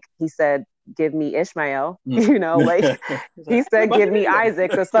wasn't like he said, give me Ishmael, you know, like he said, give me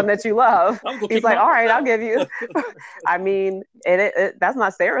Isaac, the son that you love. He's like, all right, I'll give you. I mean, that's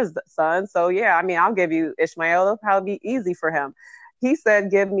not Sarah's son. So yeah, I mean, I'll give you Ishmael. It'll probably be easy for him. He said,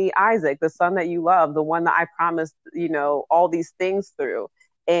 give me Isaac, the son that you love, the one that I promised, you know, all these things through.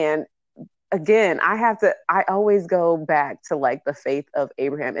 And again, I always go back to, like, the faith of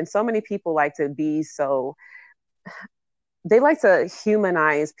Abraham. And so many people like to they like to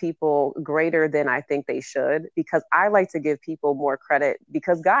humanize people greater than I think they should, because I like to give people more credit,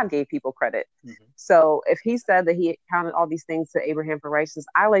 because God gave people credit. So if he said that he counted all these things to Abraham for righteousness,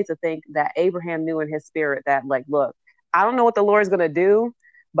 I like to think that Abraham knew in his spirit that, like, look, I don't know what the Lord's going to do,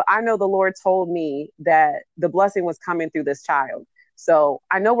 but I know the Lord told me that the blessing was coming through this child. So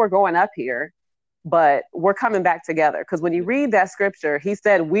I know we're going up here, but we're coming back together. Because when you read that scripture, he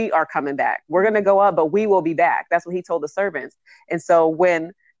said, we are coming back. We're going to go up, but we will be back. That's what he told the servants. And so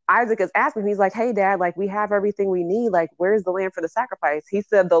when Isaac is asking, he's like, hey, Dad, like, we have everything we need. Like, where's the lamb for the sacrifice? He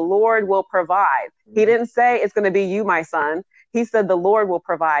said, the Lord will provide. He didn't say it's going to be you, my son. He said the Lord will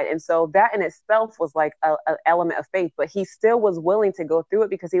provide. And so that in itself was like an element of faith, but he still was willing to go through it,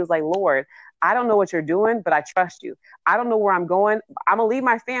 because he was like, Lord, I don't know what you're doing, but I trust you. I don't know where I'm going. I'm going to leave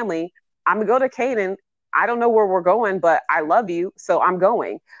my family. I'm going to go to Canaan. I don't know where we're going, but I love you, so I'm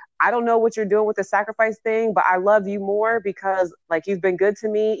going. I don't know what you're doing with the sacrifice thing, but I love you more, because, like, you've been good to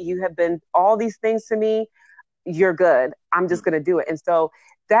me. You have been all these things to me. You're good. I'm just going to do it. And so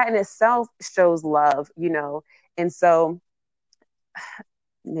that in itself shows love, you know. And so,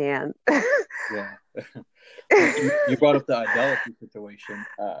 man. Yeah. You brought up the idolatry situation,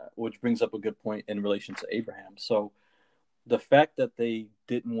 which brings up a good point in relation to Abraham. So the fact that they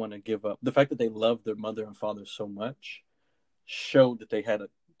didn't want to give up, the fact that they loved their mother and father so much, showed that they had a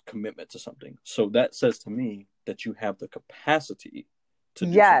commitment to something. So that says to me that you have the capacity to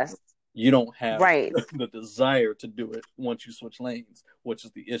do something. You don't have the desire to do it once you switch lanes, which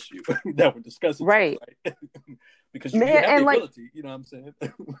is the issue that we're discussing. Right. Because you have the ability, you know what I'm saying?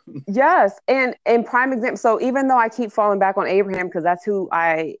 Yes. And prime example. So even though I keep falling back on Abraham, because that's who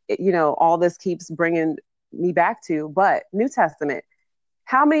all this keeps bringing me back to, but New Testament,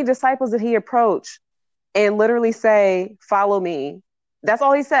 how many disciples did he approach and literally say, follow me? That's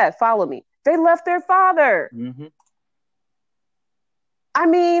all he said, follow me. They left their father. I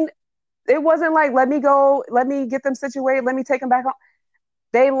mean, it wasn't like, let me go, let me get them situated, let me take them back home.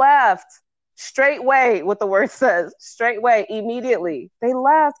 They left straightway, what the word says, straightway, immediately. They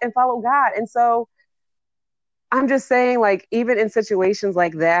left and followed God. And so I'm just saying, like, even in situations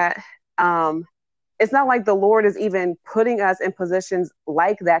like that, it's not like the Lord is even putting us in positions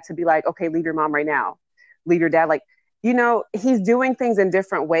like that to be like, okay, leave your mom right now, leave your dad. Like, you know, he's doing things in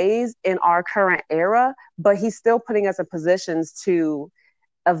different ways in our current era, but he's still putting us in positions to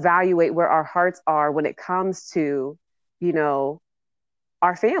evaluate where our hearts are when it comes to, you know,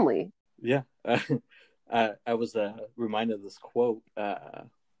 our family. Yeah. I was reminded of this quote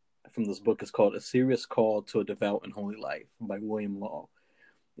from this book. It's called A Serious Call to a Devout and Holy Life by William Law.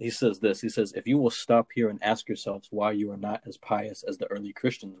 he says this. He says, if you will stop here and ask yourselves why you are not as pious as the early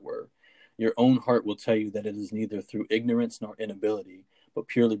Christians were, your own heart will tell you that it is neither through ignorance nor inability, but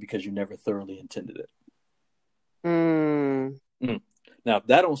purely because you never thoroughly intended it. Mm. Now, if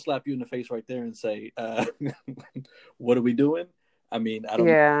that don't slap you in the face right there and say, what are we doing? I mean, I don't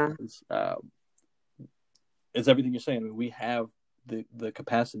Yeah. know. It's everything you're saying. I mean, we have the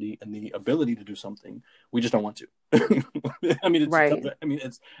capacity and the ability to do something. We just don't want to. I mean, Right.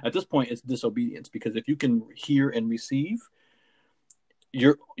 it's at this point, it's disobedience, because if you can hear and receive,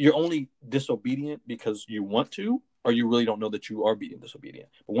 you're only disobedient because you want to, or you really don't know that you are being disobedient.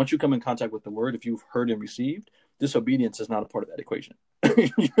 But once you come in contact with the word, if you've heard and received, disobedience is not a part of that equation.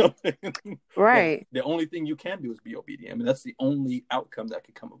 You know what I mean? Like, Right. the only thing you can do is be obedient. I mean, that's the only outcome that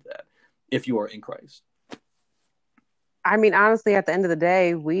could come of that if you are in Christ. I mean, honestly, at the end of the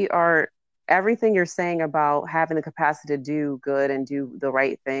day, we are everything you're saying about having the capacity to do good and do the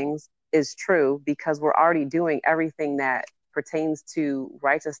right things is true because we're already doing everything that pertains to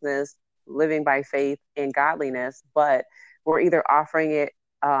righteousness, living by faith, and godliness. But we're either offering it,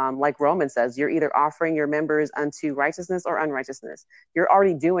 like Romans says, you're either offering your members unto righteousness or unrighteousness. You're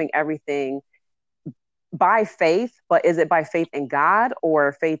already doing everything by faith, but is it by faith in God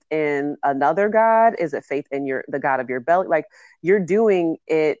or faith in another God? Is it faith in the God of your belly? Like, you're doing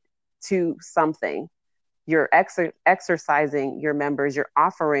it to something. You're exercising your members, you're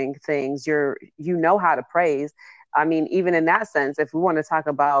offering things, you know how to praise. I mean, even in that sense, if we want to talk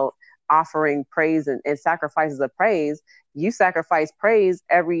about offering praise and sacrifices of praise, you sacrifice praise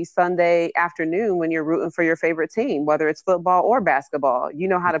every Sunday afternoon when you're rooting for your favorite team, whether it's football or basketball. You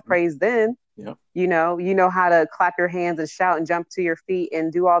know how to praise then. Yeah. You know how to clap your hands and shout and jump to your feet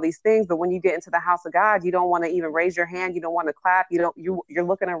and do all these things. But when you get into the house of God, you don't want to even raise your hand. You don't want to clap. You're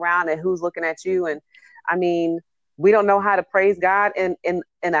looking around at who's looking at you. And I mean, we don't know how to praise God in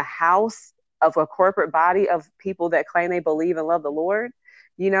a house of a corporate body of people that claim they believe and love the Lord.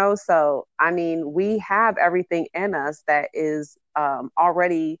 So I mean, we have everything in us that is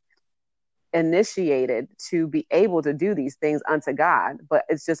already initiated to be able to do these things unto God, but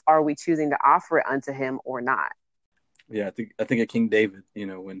it's just, are we choosing to offer it unto him or not? Yeah, I think of King David,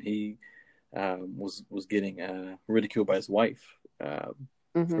 when he was getting ridiculed by his wife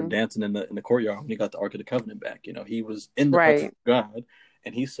for dancing in the courtyard when he got the Ark of the Covenant back. He was in the presence of God,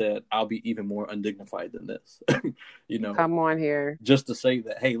 and he said, "I'll be even more undignified than this." Come on here. Just to say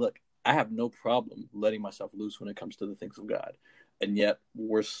that, hey, look, I have no problem letting myself loose when it comes to the things of God. And yet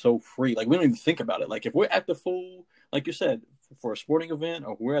we're so free. Like, we don't even think about it. Like, if we're at the fool, like you said, for a sporting event,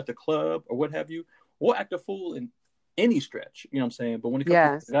 or we're at the club or what have you, we'll act a fool in any stretch. You know what I'm saying? But when it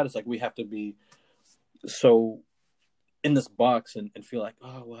comes to God, it's like we have to be so in this box and feel like,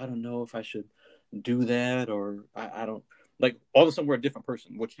 oh, well, I don't know if I should do that, or I don't, like, all of a sudden we're a different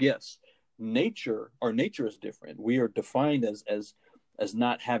person, which, yes, our nature is different. We are defined as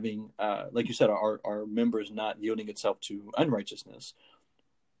not having, like you said, our members not yielding itself to unrighteousness,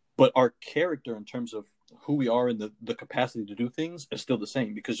 but our character in terms of who we are and the capacity to do things is still the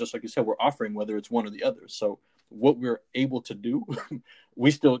same, because just like you said, we're offering whether it's one or the other. So what we're able to do, we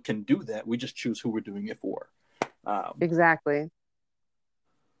still can do that. We just choose who we're doing it for. Exactly.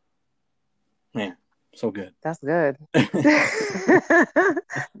 Man, so good. That's good.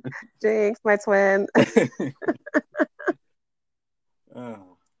 Jinx, my twin.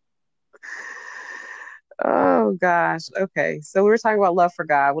 Oh gosh. Okay. So we were talking about love for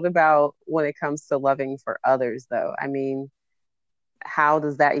God. What about when it comes to loving for others, though? I mean, how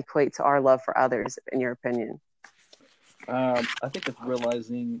does that equate to our love for others, in your opinion? I think it's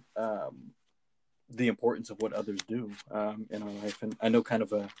realizing the importance of what others do in our life. And I know kind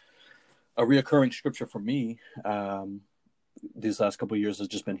of a reoccurring scripture for me these last couple of years has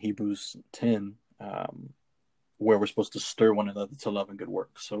just been Hebrews 10, where we're supposed to stir one another to love and good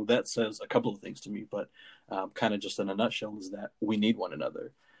works. So that says a couple of things to me, but kind of just in a nutshell is that we need one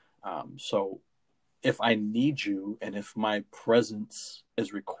another. So if I need you and if my presence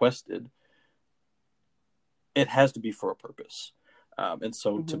is requested, it has to be for a purpose. And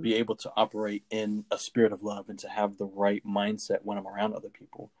so to be able to operate in a spirit of love and to have the right mindset when I'm around other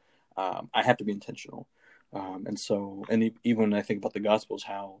people, I have to be intentional. And even when I think about the Gospels,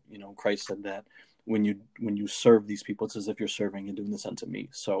 how, Christ said that when you serve these people, it's as if you're serving and doing this unto me.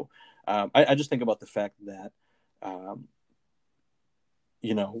 So I just think about the fact that,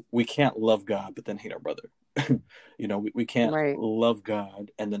 we can't love God, but then hate our brother. We can't love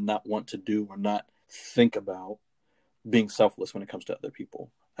God and then not want to do or not think about being selfless when it comes to other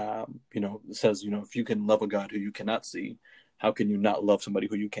people. It says, if you can love a God who you cannot see, how can you not love somebody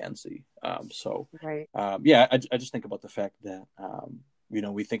who you can see? I just think about the fact that,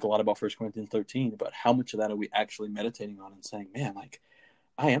 we think a lot about 1 Corinthians 13, but how much of that are we actually meditating on and saying, man, like,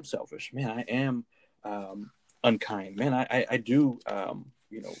 I am selfish, man, I am unkind, man, I do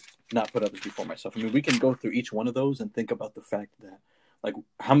not put others before myself. I mean, we can go through each one of those and think about the fact that, like,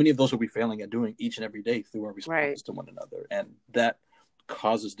 how many of those are we failing at doing each and every day through our responses to one another, and that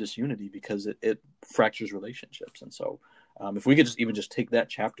causes disunity because it fractures relationships. And so if we could just take that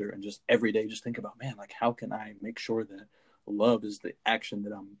chapter and just every day just think about, man, like, how can I make sure that love is the action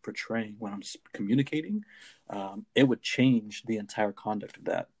that I'm portraying when I'm communicating, it would change the entire conduct of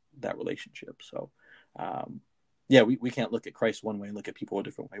that relationship. So we can't look at Christ one way and look at people a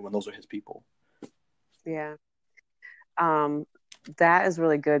different way when those are his people. Yeah. That is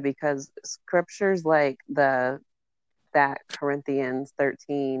really good, because scriptures like that Corinthians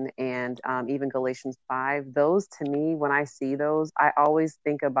 13 and even Galatians 5, those, to me, when I see those, I always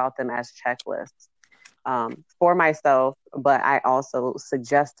think about them as checklists for myself, but I also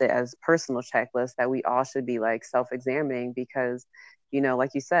suggest it as personal checklists that we all should be like self-examining, because,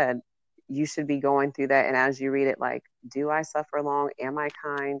 like you said, you should be going through that. And as you read it, like, do I suffer long? Am I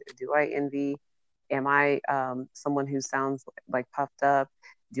kind? Do I envy? Am I someone who sounds like puffed up?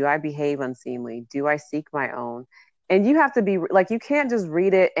 Do I behave unseemly? Do I seek my own? And you have to be like, you can't just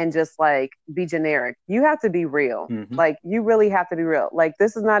read it and just like be generic. You have to be real. Mm-hmm. Like, you really have to be real. Like,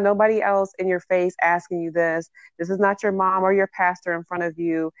 this is not nobody else in your face asking you this. This is not your mom or your pastor in front of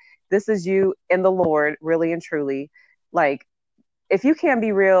you. This is you and the Lord, really and truly. Like, if you can't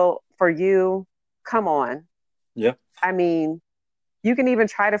be real for you, come on. Yeah. I mean, you can even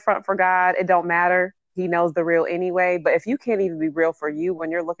try to front for God. It don't matter. He knows the real anyway. But if you can't even be real for you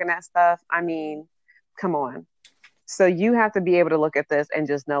when you're looking at stuff, I mean, come on. So you have to be able to look at this and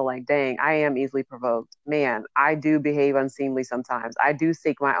just know, like, dang, I am easily provoked. Man, I do behave unseemly sometimes. I do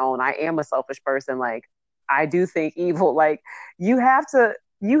seek my own. I am a selfish person. Like, I do think evil. Like, you have to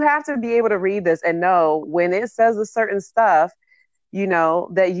be able to read this and know when it says a certain stuff,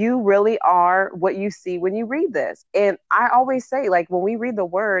 that you really are what you see when you read this. And I always say, like, when we read the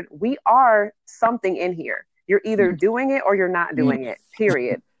word, we are something in here. You're either doing it or you're not doing it,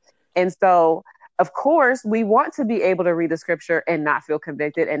 period. And so, of course, we want to be able to read the scripture and not feel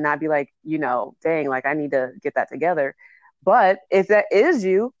convicted and not be like, dang, like, I need to get that together. But if that is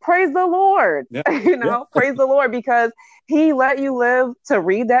you, praise the Lord, praise the Lord, because he let you live to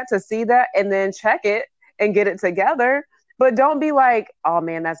read that, to see that, and then check it and get it together. But don't be like, oh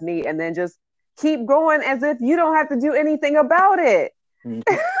man, that's me. And then just keep going as if you don't have to do anything about it.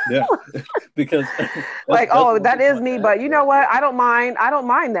 Mm-hmm. Yeah, because like, oh, that is me, but you know what? I don't mind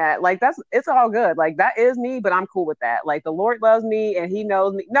that. Like, it's all good. Like, that is me, but I'm cool with that. Like, the Lord loves me and he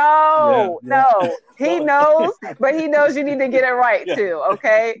knows me. No, he knows, but he knows you need to get it right too.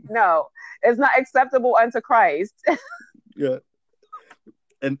 Okay. No, it's not acceptable unto Christ. Yeah.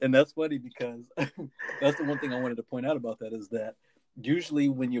 And that's funny, because that's the one thing I wanted to point out about that, is that usually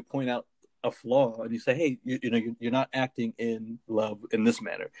when you point out a flaw and you say, hey, you're not acting in love in this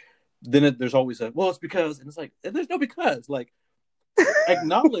manner, then there's always a, well, it's because, and it's like, there's no because. Like,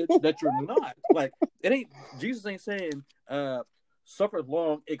 acknowledge that you're not. Like, Jesus ain't saying suffer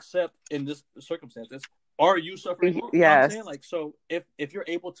long except in this circumstances. Are you suffering long? Yes. You know what I'm saying? Like, so if you're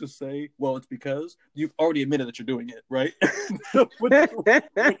able to say, well, it's because, you've already admitted that you're doing it, right? which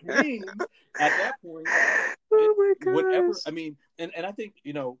means at that point, whatever, I mean, and I think,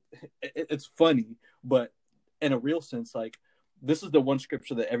 it's funny, but in a real sense, like, this is the one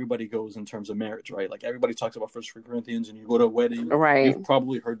scripture that everybody goes in terms of marriage, right? Like, everybody talks about 1 Corinthians, and you go to a wedding, right? You've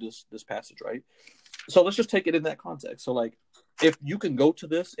probably heard this passage, right? So let's just take it in that context. So, like, if you can go to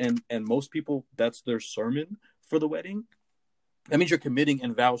this and most people, that's their sermon for the wedding, that means you're committing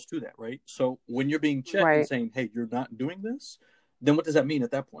and vows to that, right? So when you're being checked and saying, hey, you're not doing this, then what does that mean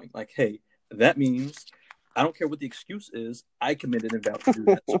at that point? Like, hey, that means I don't care what the excuse is, I committed and vowed to do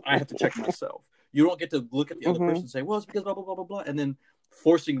that. So I have to check myself. You don't get to look at the other person and say, well, it's because blah, blah, blah, blah, blah, and then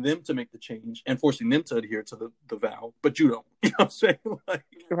forcing them to make the change and forcing them to adhere to the vow, but you don't. You know what I'm saying? Like,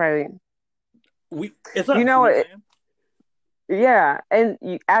 right. It's not, yeah. And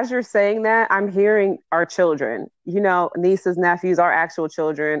as you're saying that, I'm hearing our children, nieces, nephews, our actual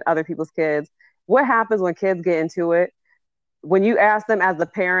children, other people's kids. What happens when kids get into it? When you ask them as a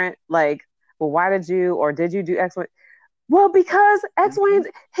parent, like, well, why did you, or did you do X, Y? Well, because X, Y, and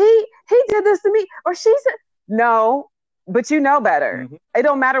Z, he did this to me, or she said, no, but you know better. It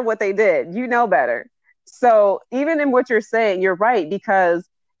don't matter what they did. You know better. So even in what you're saying, you're right, because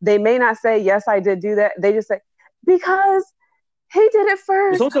they may not say, yes, I did do that. They just say, because he did it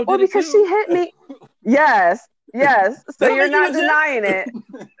first, or because she hit me. Yes. So you're not denying it.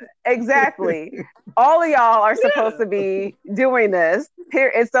 Exactly. all of y'all are supposed to be doing this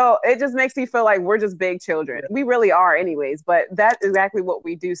here. And so it just makes me feel like we're just big children. We really are anyways, but that's exactly what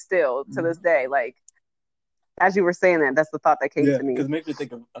we do still to this day. Like, as you were saying that, that's the thought that came to me. Because it makes me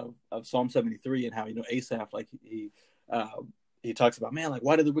think of Psalm 73 and how, Asaph, like he talks about, man, like,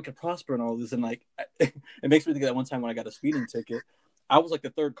 why did the wicked prosper and all this? And like, it makes me think of that one time when I got a speeding ticket. I was like the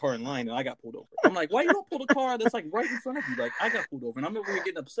third car in line and I got pulled over. I'm like, why you don't pull the car that's like right in front of you? Like, I got pulled over. And I'm over here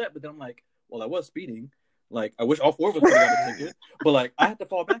getting upset, but then I'm like, well, I was speeding. Like, I wish all four of us would have got a ticket. But like, I had to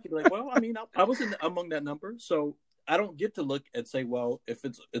fall back and be like, well, I mean, I was among that number. So I don't get to look and say, well, if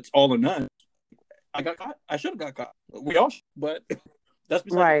it's all or none. I got caught. I should have got caught. We all should, but that's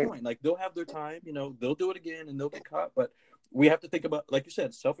beside the point. Like, they'll have their time, they'll do it again and they'll get caught. But we have to think about, like you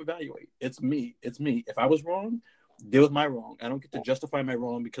said, self-evaluate. It's me. If I was wrong, deal with my wrong. I don't get to justify my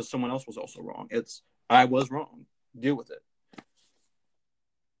wrong because someone else was also wrong. I was wrong. Deal with it.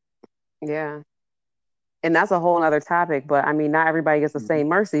 Yeah. And that's a whole other topic, but I mean, not everybody gets the same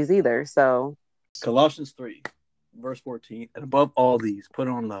mercies either. So Colossians 3. Verse 14, and above all these, put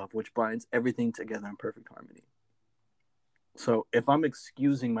on love, which binds everything together in perfect harmony. So if I'm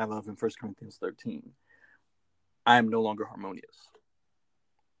excusing my love in 1 Corinthians 13, I am no longer harmonious.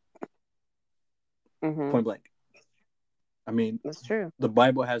 Point blank. I mean, that's true. The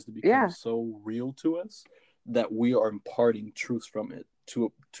Bible has to become so real to us that we are imparting truths from it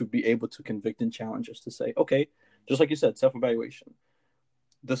to be able to convict and challenge us to say, okay, just like you said, self-evaluation.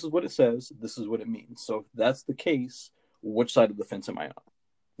 This is what it says. This is what it means. So if that's the case, which side of the fence am I on?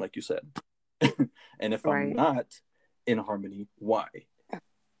 Like you said. And if I'm not in harmony, why?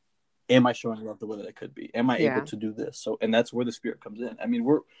 Am I showing love the way that I could be? Am I able to do this? So, and that's where the Spirit comes in. I mean,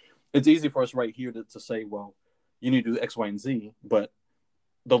 it's easy for us right here to say, well, you need to do X, Y, and Z, but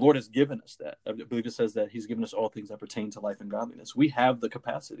the Lord has given us that. I believe it says that He's given us all things that pertain to life and godliness. We have the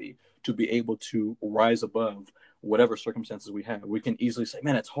capacity to be able to rise above whatever circumstances we have. We can easily say,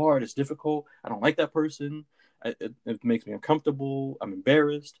 man, it's hard, it's difficult, I don't like that person, it makes me uncomfortable, I'm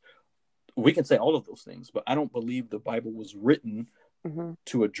embarrassed. We can say all of those things, but I don't believe the Bible was written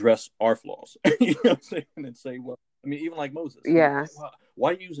to address our flaws. You know what I'm saying? And say, well, I mean, even like Moses. Yeah.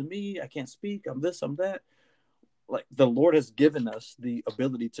 Why are you using me? I can't speak. I'm this, I'm that. Like, the Lord has given us the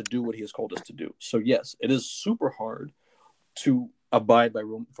ability to do what He has called us to do. So yes, it is super hard to abide by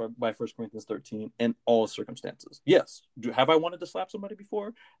 1 Corinthians 13 in all circumstances. Yes. Have I wanted to slap somebody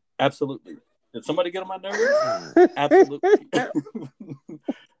before? Absolutely. Did somebody get on my nerves? Absolutely.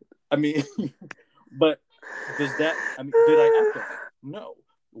 I mean, but did I act on it? No.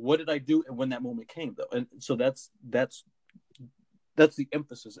 What did I do when that moment came, though? And so that's the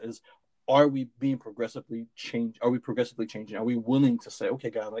emphasis is, are we being progressively changed? Are we progressively changing? Are we willing to say, okay,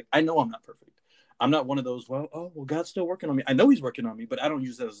 God, like, I know I'm not perfect. I'm not one of those, well, God's still working on me. I know He's working on me, but I don't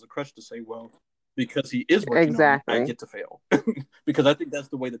use that as a crutch to say, well, because He is working on me, I get to fail. Because I think that's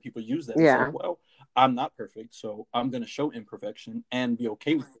the way that people use that. Yeah. Say, well, I'm not perfect, so I'm going to show imperfection and be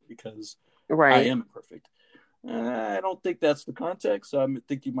okay with it because I am imperfect. I don't think that's the context. So I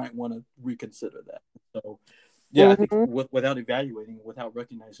think you might want to reconsider that. So, yeah, I think without evaluating, without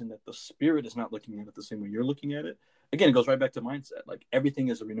recognizing that the Spirit is not looking at it the same way you're looking at it, again, it goes right back to mindset. Like, everything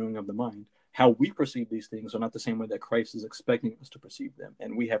is a renewing of the mind. How we perceive these things are not the same way that Christ is expecting us to perceive them.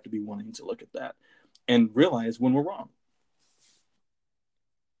 And we have to be willing to look at that and realize when we're wrong.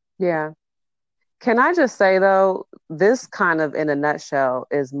 Yeah. Can I just say, though, this kind of in a nutshell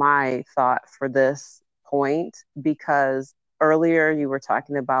is my thought for this point, because earlier you were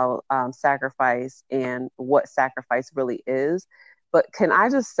talking about sacrifice and what sacrifice really is. But can I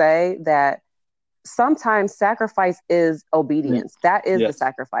just say that sometimes sacrifice is obedience. That is the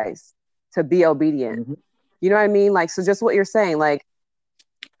sacrifice, to be obedient. You know what I mean? Like, so just what you're saying, like,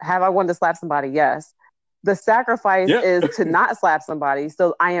 have I wanted to slap somebody? Yes. The sacrifice is to not slap somebody.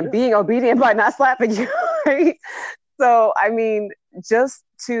 So I am being obedient by not slapping you. Right? So, I mean, just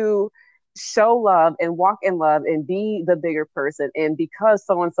to show love and walk in love and be the bigger person. And because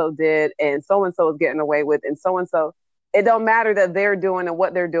so-and-so did, and so-and-so is getting away with, and so-and-so, it don't matter that they're doing and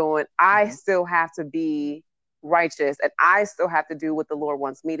what they're doing. I still have to be righteous, and I still have to do what the Lord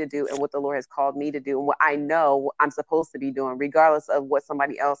wants me to do and what the Lord has called me to do and what I know I'm supposed to be doing, regardless of what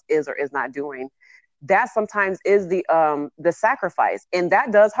somebody else is or is not doing. That sometimes is the sacrifice, and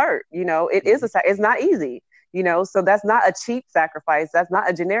that does hurt. You know, it is it's not easy. You know, so that's not a cheap sacrifice. That's not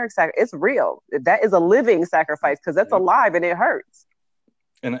a generic sacrifice. It's real. That is a living sacrifice, because that's alive and it hurts.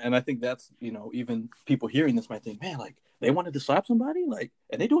 And I think that's, you know, even people hearing this might think, man, like, they wanted to slap somebody, like,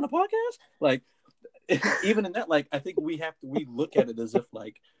 and they doing a podcast, like, even in that, like, I think we look at it as if,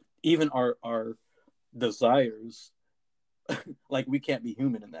 like, even our desires, like, we can't be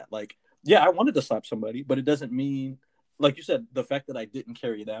human in that. Like, Yeah, I wanted to slap somebody, but it doesn't mean, like you said, the fact that I didn't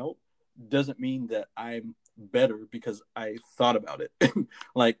carry it out doesn't mean that I'm better because I thought about it.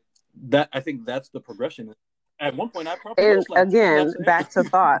 Like that, I think that's the progression. At one point, I probably would have And slapped you. I'm not again, saying. back to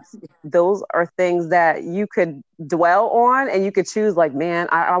thoughts. Those are things that you could dwell on and you could choose, like, man,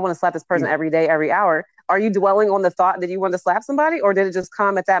 I want to slap this person every day, every hour. Are you dwelling on the thought that you want to slap somebody, or did it just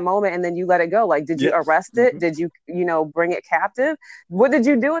come at that moment and then you let it go? Like, did you Yes. arrest it? Did you, bring it captive? What did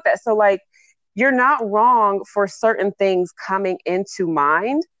you do with that? So, like, you're not wrong for certain things coming into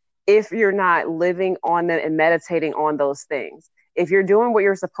mind if you're not living on them and meditating on those things. If you're doing what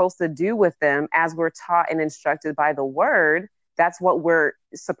you're supposed to do with them as we're taught and instructed by the word, that's what we're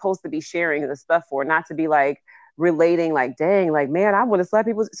supposed to be sharing the stuff for, not to be like relating, like, dang, like, man, I want to slap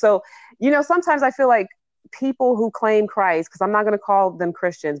people. So, sometimes I feel like people who claim Christ, because I'm not going to call them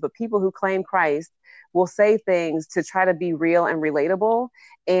Christians, but people who claim Christ will say things to try to be real and relatable.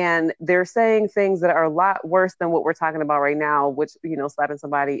 And they're saying things that are a lot worse than what we're talking about right now, which, slapping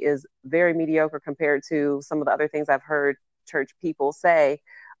somebody is very mediocre compared to some of the other things I've heard church people say,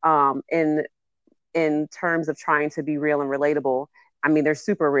 in terms of trying to be real and relatable. I mean, they're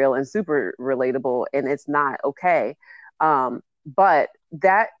super real and super relatable, and it's not okay. But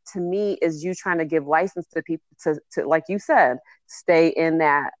that to me is you trying to give license to people to like you said, stay in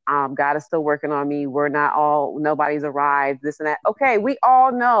that. God is still working on me. Nobody's arrived, this and that. Okay, we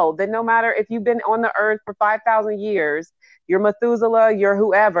all know that no matter if you've been on the earth for 5,000 years, you're Methuselah, you're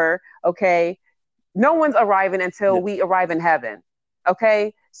whoever, okay, no one's arriving until Yes. we arrive in heaven.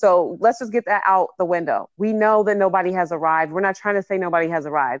 Okay. So let's just get that out the window. We know that nobody has arrived. We're not trying to say nobody has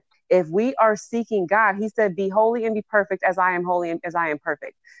arrived. If we are seeking God, he said, be holy and be perfect as I am holy and as I am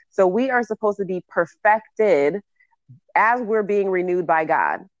perfect. So we are supposed to be perfected as we're being renewed by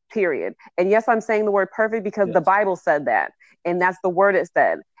God, period. And yes, I'm saying the word perfect because the Yes. Bible said that. And that's the word it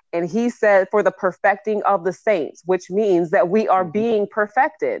said. And he said for the perfecting of the saints, which means that we are Mm-hmm. being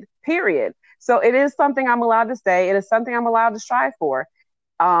perfected, period. So it is something I'm allowed to say. It is something I'm allowed to strive for.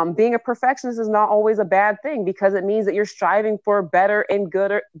 Being a perfectionist is not always a bad thing because it means that you're striving for better and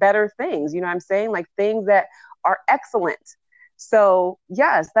gooder, better things. You know what I'm saying? Like things that are excellent. So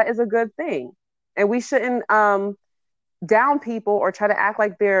yes, that is a good thing. And we shouldn't down people or try to act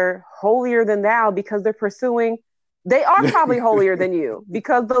like they're holier than thou because they're pursuing, they are probably holier than you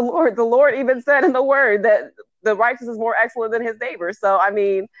because the Lord even said in the word that the righteous is more excellent than his neighbor. So I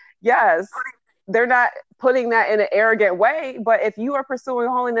mean, yes, they're not putting that in an arrogant way, but if you are pursuing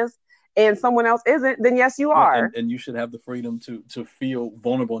holiness and someone else isn't, then yes, you Yeah, are. and you should have the freedom to feel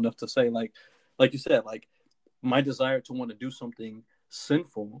vulnerable enough to say, like you said, like my desire to want to do something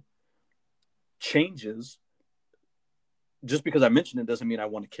sinful changes. Just because I mentioned it doesn't mean I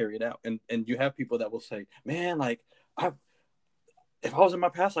want to carry it out. And you have people that will say, man, like I if I was in my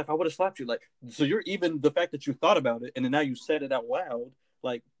past life, I would have slapped you. Like, so you're, even the fact that you thought about it and then now you said it out loud,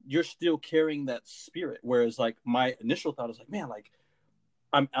 like you're still carrying that spirit. Whereas like my initial thought is like, man, like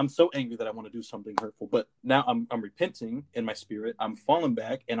I'm so angry that I want to do something hurtful, but now I'm repenting in my spirit. I'm falling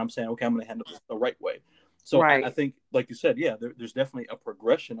back and I'm saying, okay, I'm going to handle this the right way. So I Right. think, like you said, yeah, there's definitely a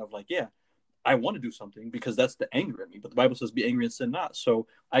progression of like, yeah, I want to do something because that's the anger in me. But the Bible says, "Be angry and sin not." So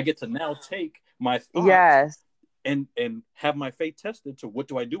I get to now take my thought Yes, and have my faith tested to what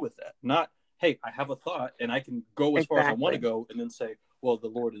do I do with that? Not, hey, I have a thought and I can go as far as I want to exactly. go, and then say, well, the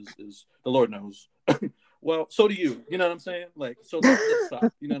Lord is the Lord knows. Well, so do you. You know what I'm saying? Like, so let's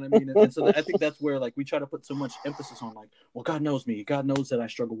stop. You know what I mean? And so I think that's where like we try to put so much emphasis on like, well, God knows me. God knows that I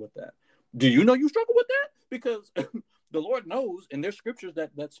struggle with that. Do you know you struggle with that? Because the Lord knows, and there's scriptures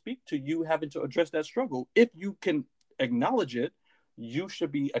that speak to you having to address that struggle. If you can acknowledge it, you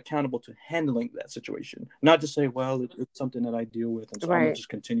should be accountable to handling that situation, not just say, well, it's something that I deal with, and so I'm gonna Right. just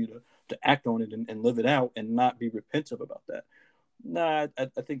continue to act on it and live it out and not be repentive about that. Nah, I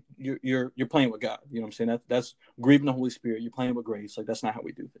think you're playing with God. You know what I'm saying? That's grieving the Holy Spirit. You're playing with grace. Like that's not how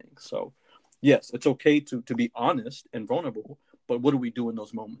we do things. So yes, it's okay to be honest and vulnerable, but what do we do in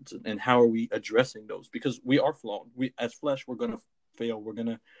those moments, and how are we addressing those? Because we are flawed. We as flesh, we're gonna fail. We're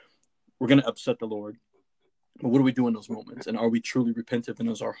gonna upset the Lord. But what do we do in those moments? And are we truly repentant? And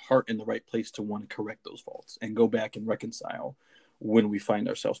is our heart in the right place to want to correct those faults and go back and reconcile when we find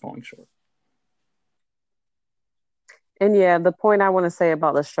ourselves falling short? And yeah, the point I want to say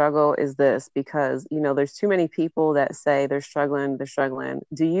about the struggle is this because, there's too many people that say they're struggling, they're struggling.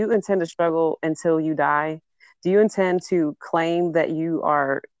 Do you intend to struggle until you die? Do you intend to claim that you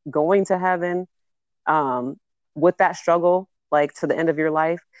are going to heaven um, with that struggle, like to the end of your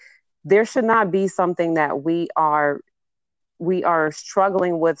life? There should not be something that we are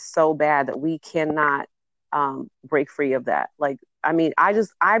struggling with so bad that we cannot break free of that. Like I mean,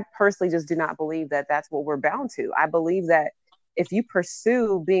 I personally just do not believe that that's what we're bound to. I believe that if you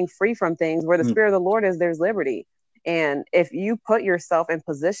pursue being free from things, where the Mm. Spirit of the Lord is, there's liberty. And if you put yourself in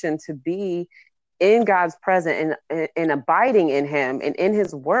position to be in God's presence and abiding in Him and in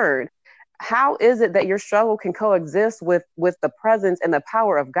His Word, how is it that your struggle can coexist with the presence and the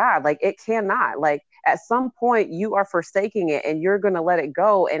power of God? Like, it cannot. Like, at some point you are forsaking it and you're going to let it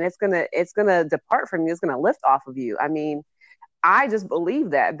go, and it's going to depart from you. It's going to lift off of you. I mean, I just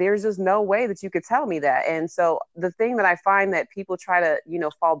believe that. There's just no way that you could tell me that. And so the thing that I find that people try to,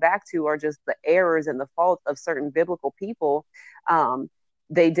 fall back to are just the errors and the faults of certain biblical people.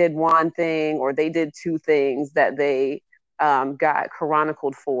 They did one thing or they did two things that they got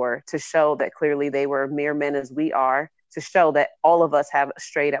chronicled for, to show that clearly they were mere men as we are, to show that all of us have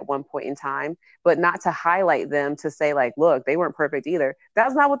strayed at one point in time, but not to highlight them, to say, like, look, they weren't perfect either.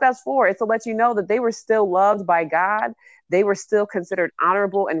 That's not what that's for. It's to let you know that they were still loved by God. They were still considered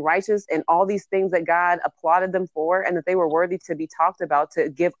honorable and righteous and all these things that God applauded them for, and that they were worthy to be talked about, to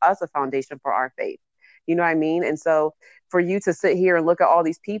give us a foundation for our faith. You know what I mean? And so for you to sit here and look at all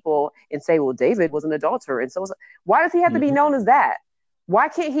these people and say, well, David was an adulterer, and so why does he have to be known as that? Why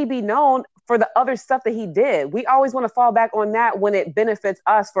can't he be known for the other stuff that he did? We always want to fall back on that when it benefits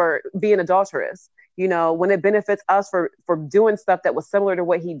us for being adulterous, when it benefits us for doing stuff that was similar to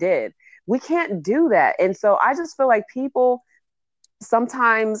what he did. We can't do that. And so I just feel like people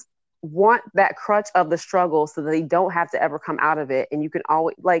sometimes want that crutch of the struggle so that they don't have to ever come out of it. And you can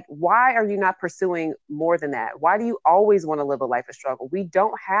always, like, why are you not pursuing more than that? Why do you always want to live a life of struggle? We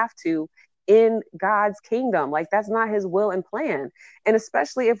don't have to in God's kingdom. Like, that's not his will and plan. And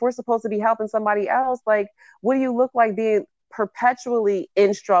especially if we're supposed to be helping somebody else, like, what do you look like being perpetually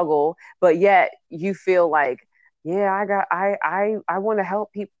in struggle, but yet you feel like, yeah, I want to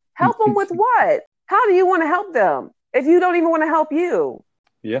help people. Help them with what? How do you want to help them if you don't even want to help you?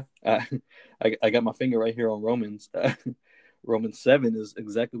 Yeah, I got my finger right here on Romans. Romans 7 is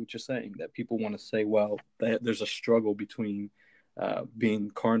exactly what you're saying, that people want to say, well, there's a struggle between being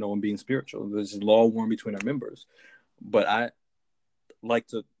carnal and being spiritual. There's a law war between our members. But I like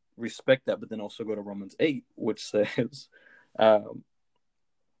to respect that, but then also go to Romans 8, which says,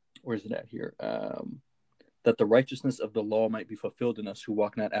 where's it at here? That the righteousness of the law might be fulfilled in us who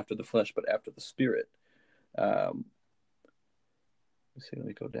walk not after the flesh, but after the Spirit. Let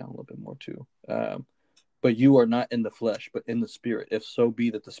me go down a little bit more too. But you are not in the flesh, but in the Spirit, if so be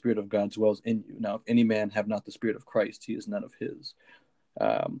that the Spirit of God dwells in you. Now, if any man have not the Spirit of Christ, he is none of his.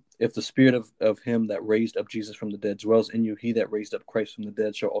 If the Spirit of him that raised up Jesus from the dead dwells in you, he that raised up Christ from the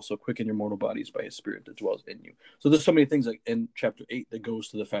dead shall also quicken your mortal bodies by his Spirit that dwells in you. So there's so many things like in chapter 8 that goes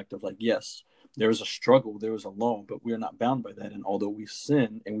to the fact of, like, yes, there is a struggle, there is a law, but we are not bound by that. And although we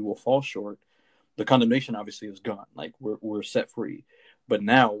sin and we will fall short, the condemnation obviously is gone. Like, we're set free. But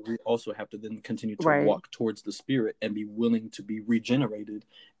now we also have to then continue to walk towards the Spirit and be willing to be regenerated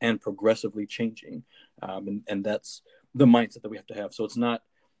and progressively changing. And that's the mindset that we have to have. So it's not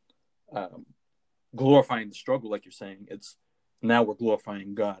glorifying the struggle, like you're saying. It's now we're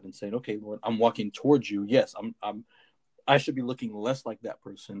glorifying God and saying, okay, Lord, I'm walking towards you. Yes, I should be looking less like that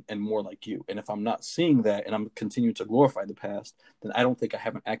person and more like you. And if I'm not seeing that and I'm continuing to glorify the past, then I don't think I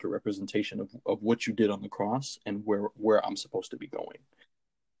have an accurate representation of what you did on the cross and where I'm supposed to be going.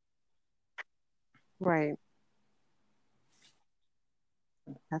 Right.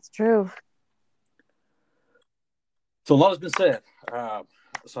 That's true. So a lot has been said.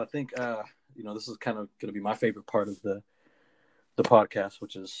 So I think, this is kind of going to be my favorite part of the podcast,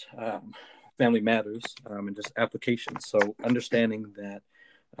 which is Family Matters and just applications. So understanding that,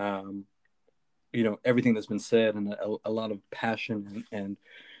 everything that's been said and a lot of passion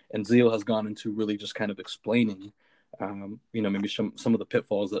and zeal has gone into really just kind of explaining, maybe some of the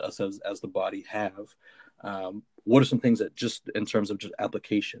pitfalls that us as the body have. What are some things that, just in terms of just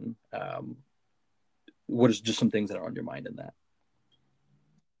application, what is just some things that are on your mind in that?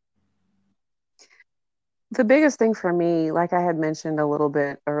 The biggest thing for me, like I had mentioned a little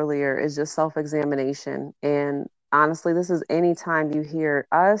bit earlier, is just self-examination. And honestly, this is anytime you hear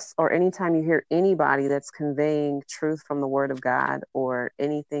us or anytime you hear anybody that's conveying truth from the Word of God or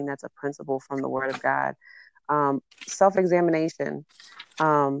anything that's a principle from the Word of God. Self-examination.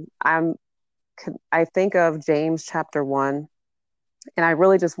 I think of James chapter 1, and I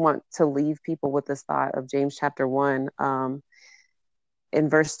really just want to leave people with this thought of James chapter 1 in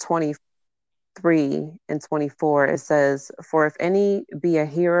verse 23 and 24. It says, "For if any be a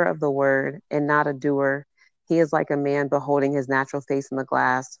hearer of the word and not a doer, He is like a man beholding his natural face in the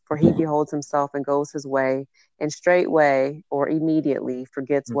glass, for he beholds himself and goes his way, and straightway or immediately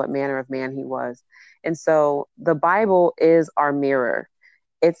forgets what manner of man he was. And so the Bible is our mirror.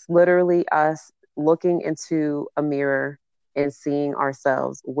 It's literally us looking into a mirror and seeing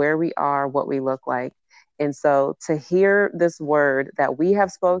ourselves, where we are, what we look like. And so to hear this word that we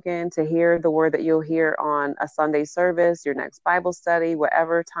have spoken, to hear the word that you'll hear on a Sunday service, your next Bible study,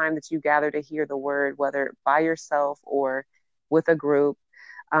 whatever time that you gather to hear the word, whether by yourself or with a group,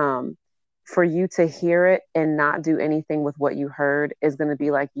 for you to hear it and not do anything with what you heard is going to be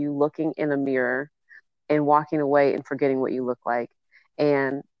like you looking in a mirror and walking away and forgetting what you look like.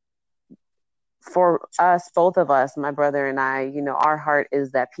 And for us, both of us, my brother and I, our heart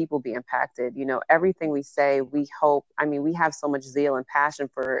is that people be impacted. Everything we say, we hope, we have so much zeal and passion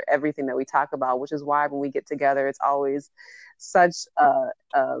for everything that we talk about, which is why when we get together, it's always such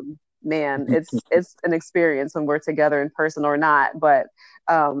man, it's an experience when we're together in person or not. But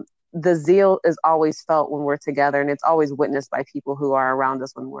the zeal is always felt when we're together, and it's always witnessed by people who are around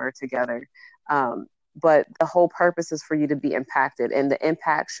us when we're together. But the whole purpose is for you to be impacted, and the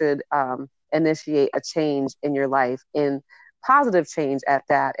impact should initiate a change in your life, in positive change at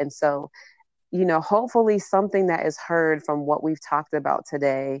that. And so, hopefully something that is heard from what we've talked about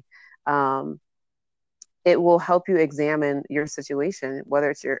today, it will help you examine your situation, whether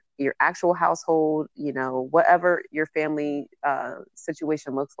it's your actual household, whatever your family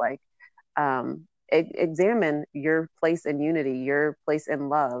situation looks like. Examine your place in unity, your place in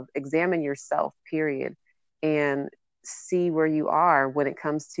love, examine yourself, period, and see where you are when it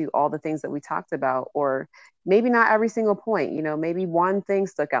comes to all the things that we talked about. Or maybe not every single point, maybe one thing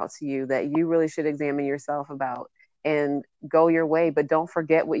stuck out to you that you really should examine yourself about and go your way. But don't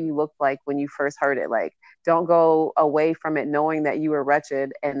forget what you looked like when you first heard it. Like, don't go away from it knowing that you were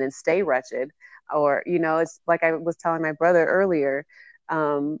wretched and then stay wretched. Or, it's like I was telling my brother earlier,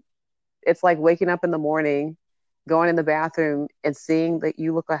 it's like waking up in the morning, going in the bathroom and seeing that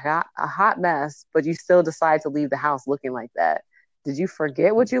you look like a hot mess, but you still decide to leave the house looking like that. Did you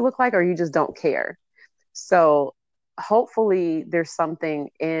forget what you look like, or you just don't care? So hopefully there's something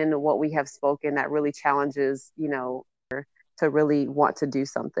in what we have spoken that really challenges, to really want to do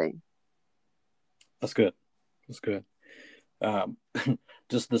something. That's good. That's good.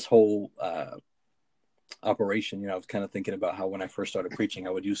 Just this whole operation, I was kind of thinking about how when I first started preaching,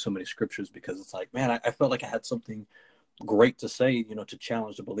 I would use so many scriptures because it's like, man, I felt like I had something great to say, to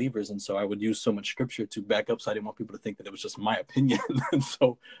challenge the believers. And so I would use so much scripture to back up. So I didn't want people to think that it was just my opinion. And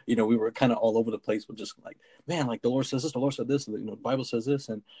so, we were kind of all over the place with just like, man, like the Lord says this, the Lord said this, the Bible says this.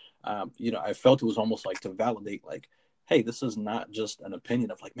 And, I felt it was almost like to validate, like, hey, this is not just an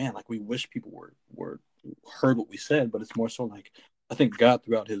opinion of like, man, like we wish people were heard what we said, but it's more so like, I think God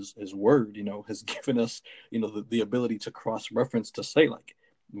throughout his word, has given us, the ability to cross-reference to say like,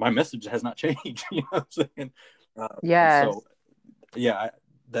 my message has not changed. You know what I'm saying? Yes. And so, yeah,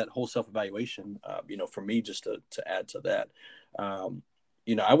 that whole self-evaluation, for me, just to add to that,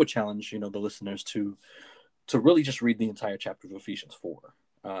 I would challenge, the listeners to really just read the entire chapter of Ephesians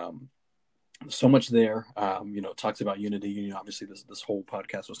 4. So much there, talks about unity. Obviously this whole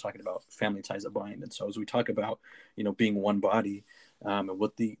podcast was talking about family ties that bind. And so as we talk about, being one body, and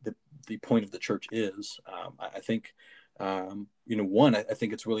what the point of the church is, I think, one, I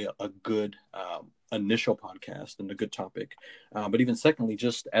think it's really a good initial podcast and a good topic. But even secondly,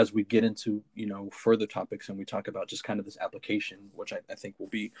 just as we get into, further topics and we talk about just kind of this application, which I think will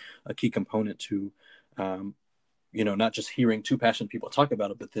be a key component to, not just hearing two passionate people talk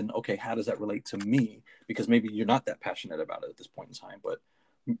about it, but then, okay, how does that relate to me? Because maybe you're not that passionate about it at this point in time, but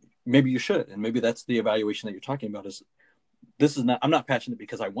maybe you should. And maybe that's the evaluation that you're talking about is, I'm not passionate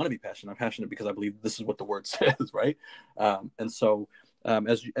because I want to be passionate. I'm passionate because I believe this is what the word says, right? And so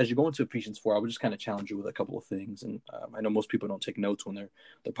as you go into Ephesians 4, I would just kind of challenge you with a couple of things. And I know most people don't take notes when they're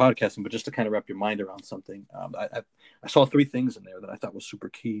podcasting, but just to kind of wrap your mind around something, I saw 3 things in there that I thought was super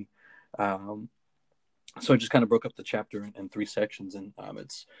key. So I just kind of broke up the chapter in 3 sections, and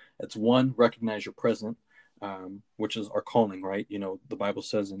it's 1, recognize your present, which is our calling, right? The Bible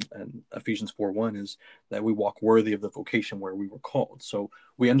says in Ephesians 4:1 is that we walk worthy of the vocation where we were called. So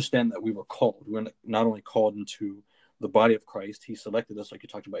we understand that we were called. We're not only called into the body of Christ, he selected us, like you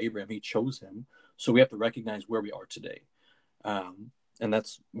talked about Abraham, he chose him. So we have to recognize where we are today. And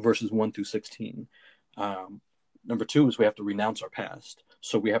that's verses 1 through 16. Number 2 is we have to renounce our past.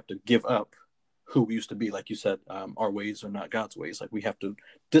 So we have to give up who we used to be. Like you said, our ways are not God's ways. Like we have to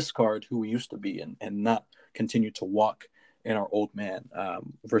discard who we used to be and not continue to walk in our old man.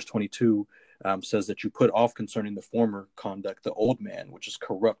 Verse 22, says that you put off concerning the former conduct the old man, which is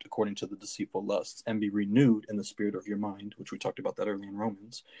corrupt according to the deceitful lusts, and be renewed in the spirit of your mind, which we talked about that early in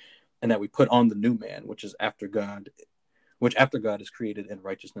Romans, and that we put on the new man, which is after God, which after God is created in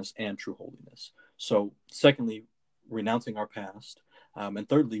righteousness and true holiness. So, secondly, renouncing our past. And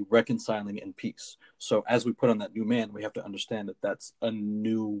thirdly, reconciling in peace. So as we put on that new man, we have to understand that that's a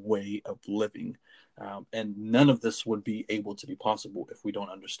new way of living. And none of this would be able to be possible if we don't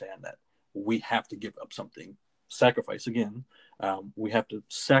understand that we have to give up something, sacrifice again. We have to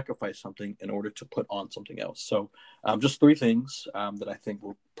sacrifice something in order to put on something else. So just three things that I think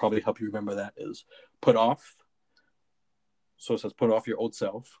will probably help you remember that is put off. So it says put off your old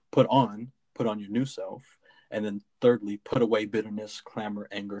self, put on your new self. And then thirdly, put away bitterness, clamor,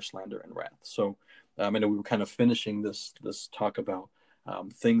 anger, slander, and wrath. So I know we were kind of finishing this talk about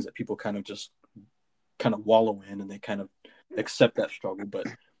things that people kind of wallow in, and they kind of accept that struggle. But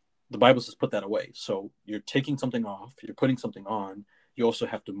the Bible says put that away. So you're taking something off, you're putting something on. You also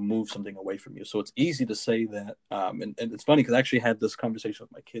have to move something away from you. So it's easy to say that. And it's funny because I actually had this conversation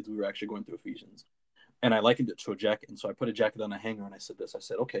with my kids. We were actually going through Ephesians. And I likened it to a jacket. And so I put a jacket on a hanger and I said this. I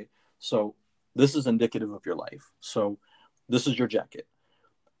said, okay, so this is indicative of your life. So this is your jacket.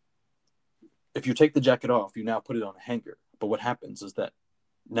 If you take the jacket off, you now put it on a hanger. But what happens is that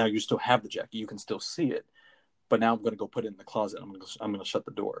now you still have the jacket. You can still see it. But now I'm going to go put it in the closet. I'm going to shut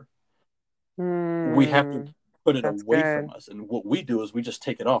the door. We have to put it away from us. And what we do is we just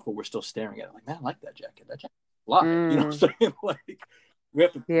take it off, but we're still staring at it. Like, man, I like that jacket. That jacket fly. You know what I'm saying? Like, we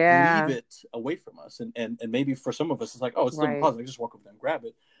have to leave it away from us. And maybe for some of us, it's like, oh, it's still in the closet. I just walk over there and grab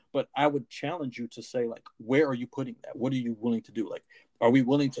it. But I would challenge you to say, like, where are you putting that? What are you willing to do? Like, are we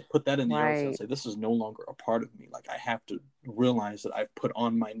willing to put that in the earth and say, this is no longer a part of me? Like, I have to realize that I've put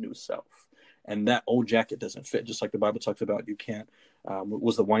on my new self. And that old jacket doesn't fit. Just like the Bible talks about, you can't,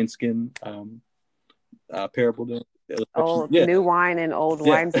 was the wineskin parable there? New wine and old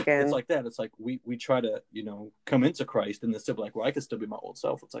wineskin. It's like that. It's like we try to, come into Christ and then still like, well, I could still be my old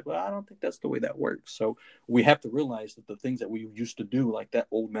self. It's like, well, I don't think that's the way that works. So we have to realize that the things that we used to do, like that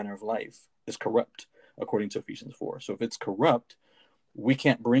old manner of life, is corrupt, according to Ephesians 4. So if it's corrupt, we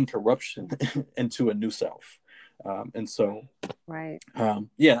can't bring corruption into a new self. And so, I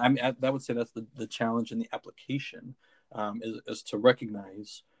would say that's the challenge in the application, is to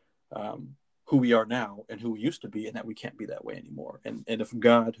recognize who we are now and who we used to be, and that we can't be that way anymore. And if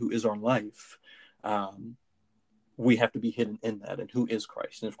God, who is our life, we have to be hidden in that. And who is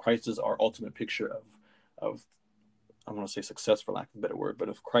Christ? And if Christ is our ultimate picture of I want to say success for lack of a better word, but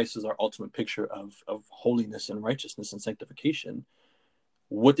if Christ is our ultimate picture of holiness and righteousness and sanctification,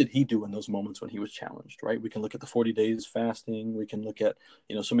 what did he do in those moments when he was challenged, right? We can look at the 40 days fasting. We can look at,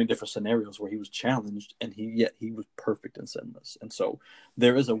 so many different scenarios where he was challenged and yet he was perfect and sinless. And so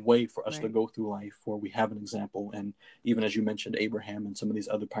there is a way for us to go through life where we have an example. And even as you mentioned, Abraham and some of these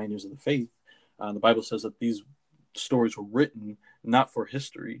other pioneers of the faith, the Bible says that these stories were written not for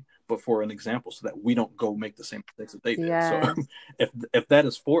history, but for an example so that we don't go make the same mistakes that they did. So if that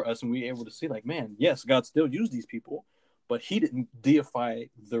is for us and we're able to see like, man, yes, God still used these people, but he didn't deify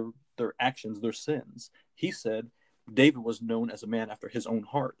their actions, their sins. He said David was known as a man after his own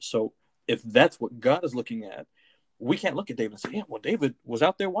heart. So if that's what God is looking at, we can't look at David and say, yeah, well, David was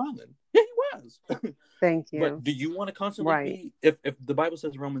out there wilding. Yeah, he was. Thank you. But do you want to constantly be, if the Bible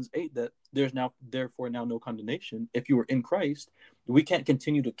says in Romans 8 that there's now, therefore now no condemnation, if you are in Christ, we can't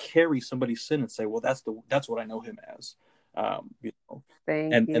continue to carry somebody's sin and say, well, that's what I know him as.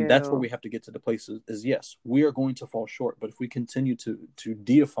 And that's where we have to get to the place is yes, we are going to fall short, but if we continue to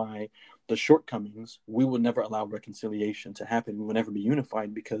deify the shortcomings, we will never allow reconciliation to happen. We will never be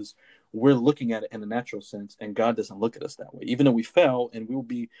unified because we're looking at it in a natural sense, and God doesn't look at us that way. Even though we fell, and we will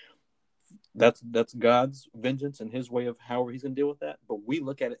be, that's God's vengeance and his way of how he's going to deal with that. But we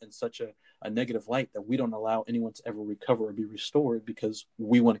look at it in such a negative light that we don't allow anyone to ever recover or be restored because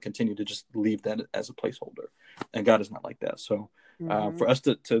we want to continue to just leave that as a placeholder. And God is not like that. So for us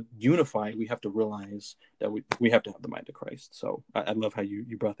to unify, we have to realize that we have to have the mind of Christ. So I love how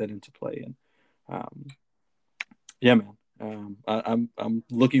you brought that into play. And I'm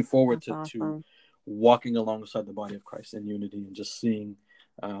looking forward to walking alongside the body of Christ in unity and just seeing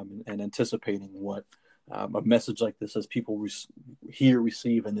and anticipating what a message like this, as people hear,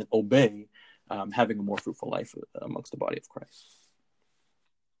 receive, and then obey, having a more fruitful life amongst the body of Christ.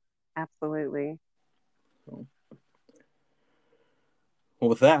 Absolutely. So, well,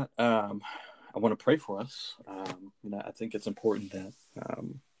 with that, I want to pray for us. I think it's important that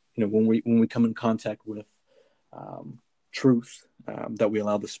when we come in contact with truth, that we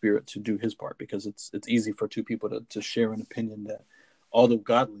allow the Spirit to do His part, because it's easy for two people to share an opinion that, although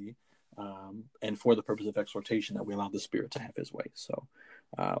godly, and for the purpose of exhortation, that we allow the Spirit to have His way. So,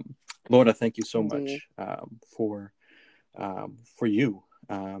 Lord, I thank you so Indeed. much for you.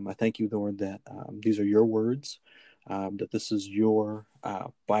 I thank you, Lord, that these are your words, that this is your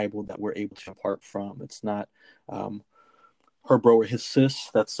Bible that we're able to impart from. It's not her bro or his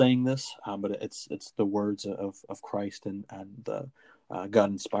sis that's saying this, but it's the words of Christ and the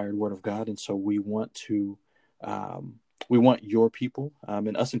God inspired Word of God. And so we want your people,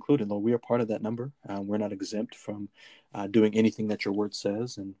 and us included, Lord. We are part of that number. We're not exempt from doing anything that your Word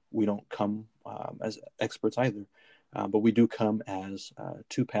says, and we don't come as experts either. But we do come as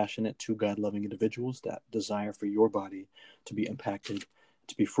two passionate, two God-loving individuals that desire for your body to be impacted,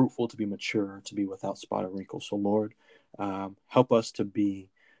 to be fruitful, to be mature, to be without spot or wrinkle. So, Lord, help us to be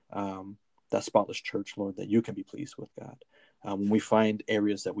that spotless church, Lord, that you can be pleased with, God. When we find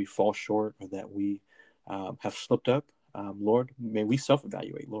areas that we fall short or that we have slipped up, Lord, may we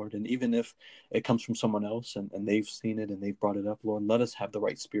self-evaluate, Lord. And even if it comes from someone else and they've seen it and they've brought it up, Lord, let us have the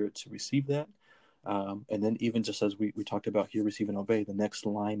right spirit to receive that. And then even just as we talked about here, receive and obey, the next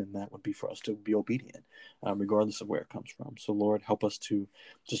line in that would be for us to be obedient, regardless of where it comes from. So Lord, help us to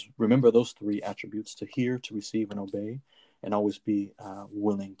just remember those three attributes: to hear, to receive, and obey, and always be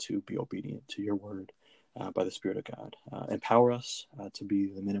willing to be obedient to your word by the Spirit of God. Empower us to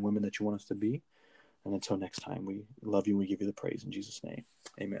be the men and women that you want us to be. And until next time, we love you and we give you the praise in Jesus' name.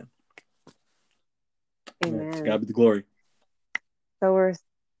 Amen. Amen. To God Amen. be the glory. So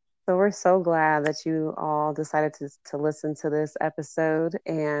we're so glad that you all decided to listen to this episode,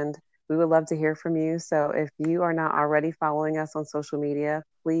 and we would love to hear from you. So if you are not already following us on social media,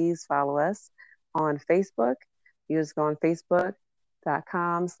 please follow us on Facebook. You just go on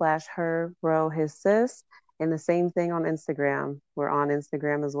facebook.com/her bro his sis, and the same thing on Instagram. We're on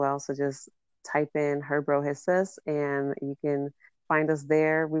Instagram as well. So just type in her bro his sis and you can find us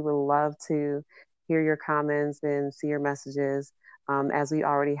there. We would love to hear your comments and see your messages, as we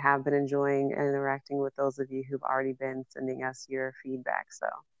already have been enjoying and interacting with those of you who've already been sending us your feedback. So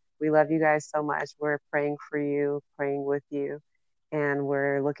we love you guys so much. We're praying for you, praying with you, and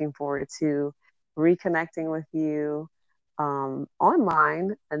we're looking forward to reconnecting with you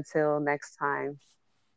online. Until next time.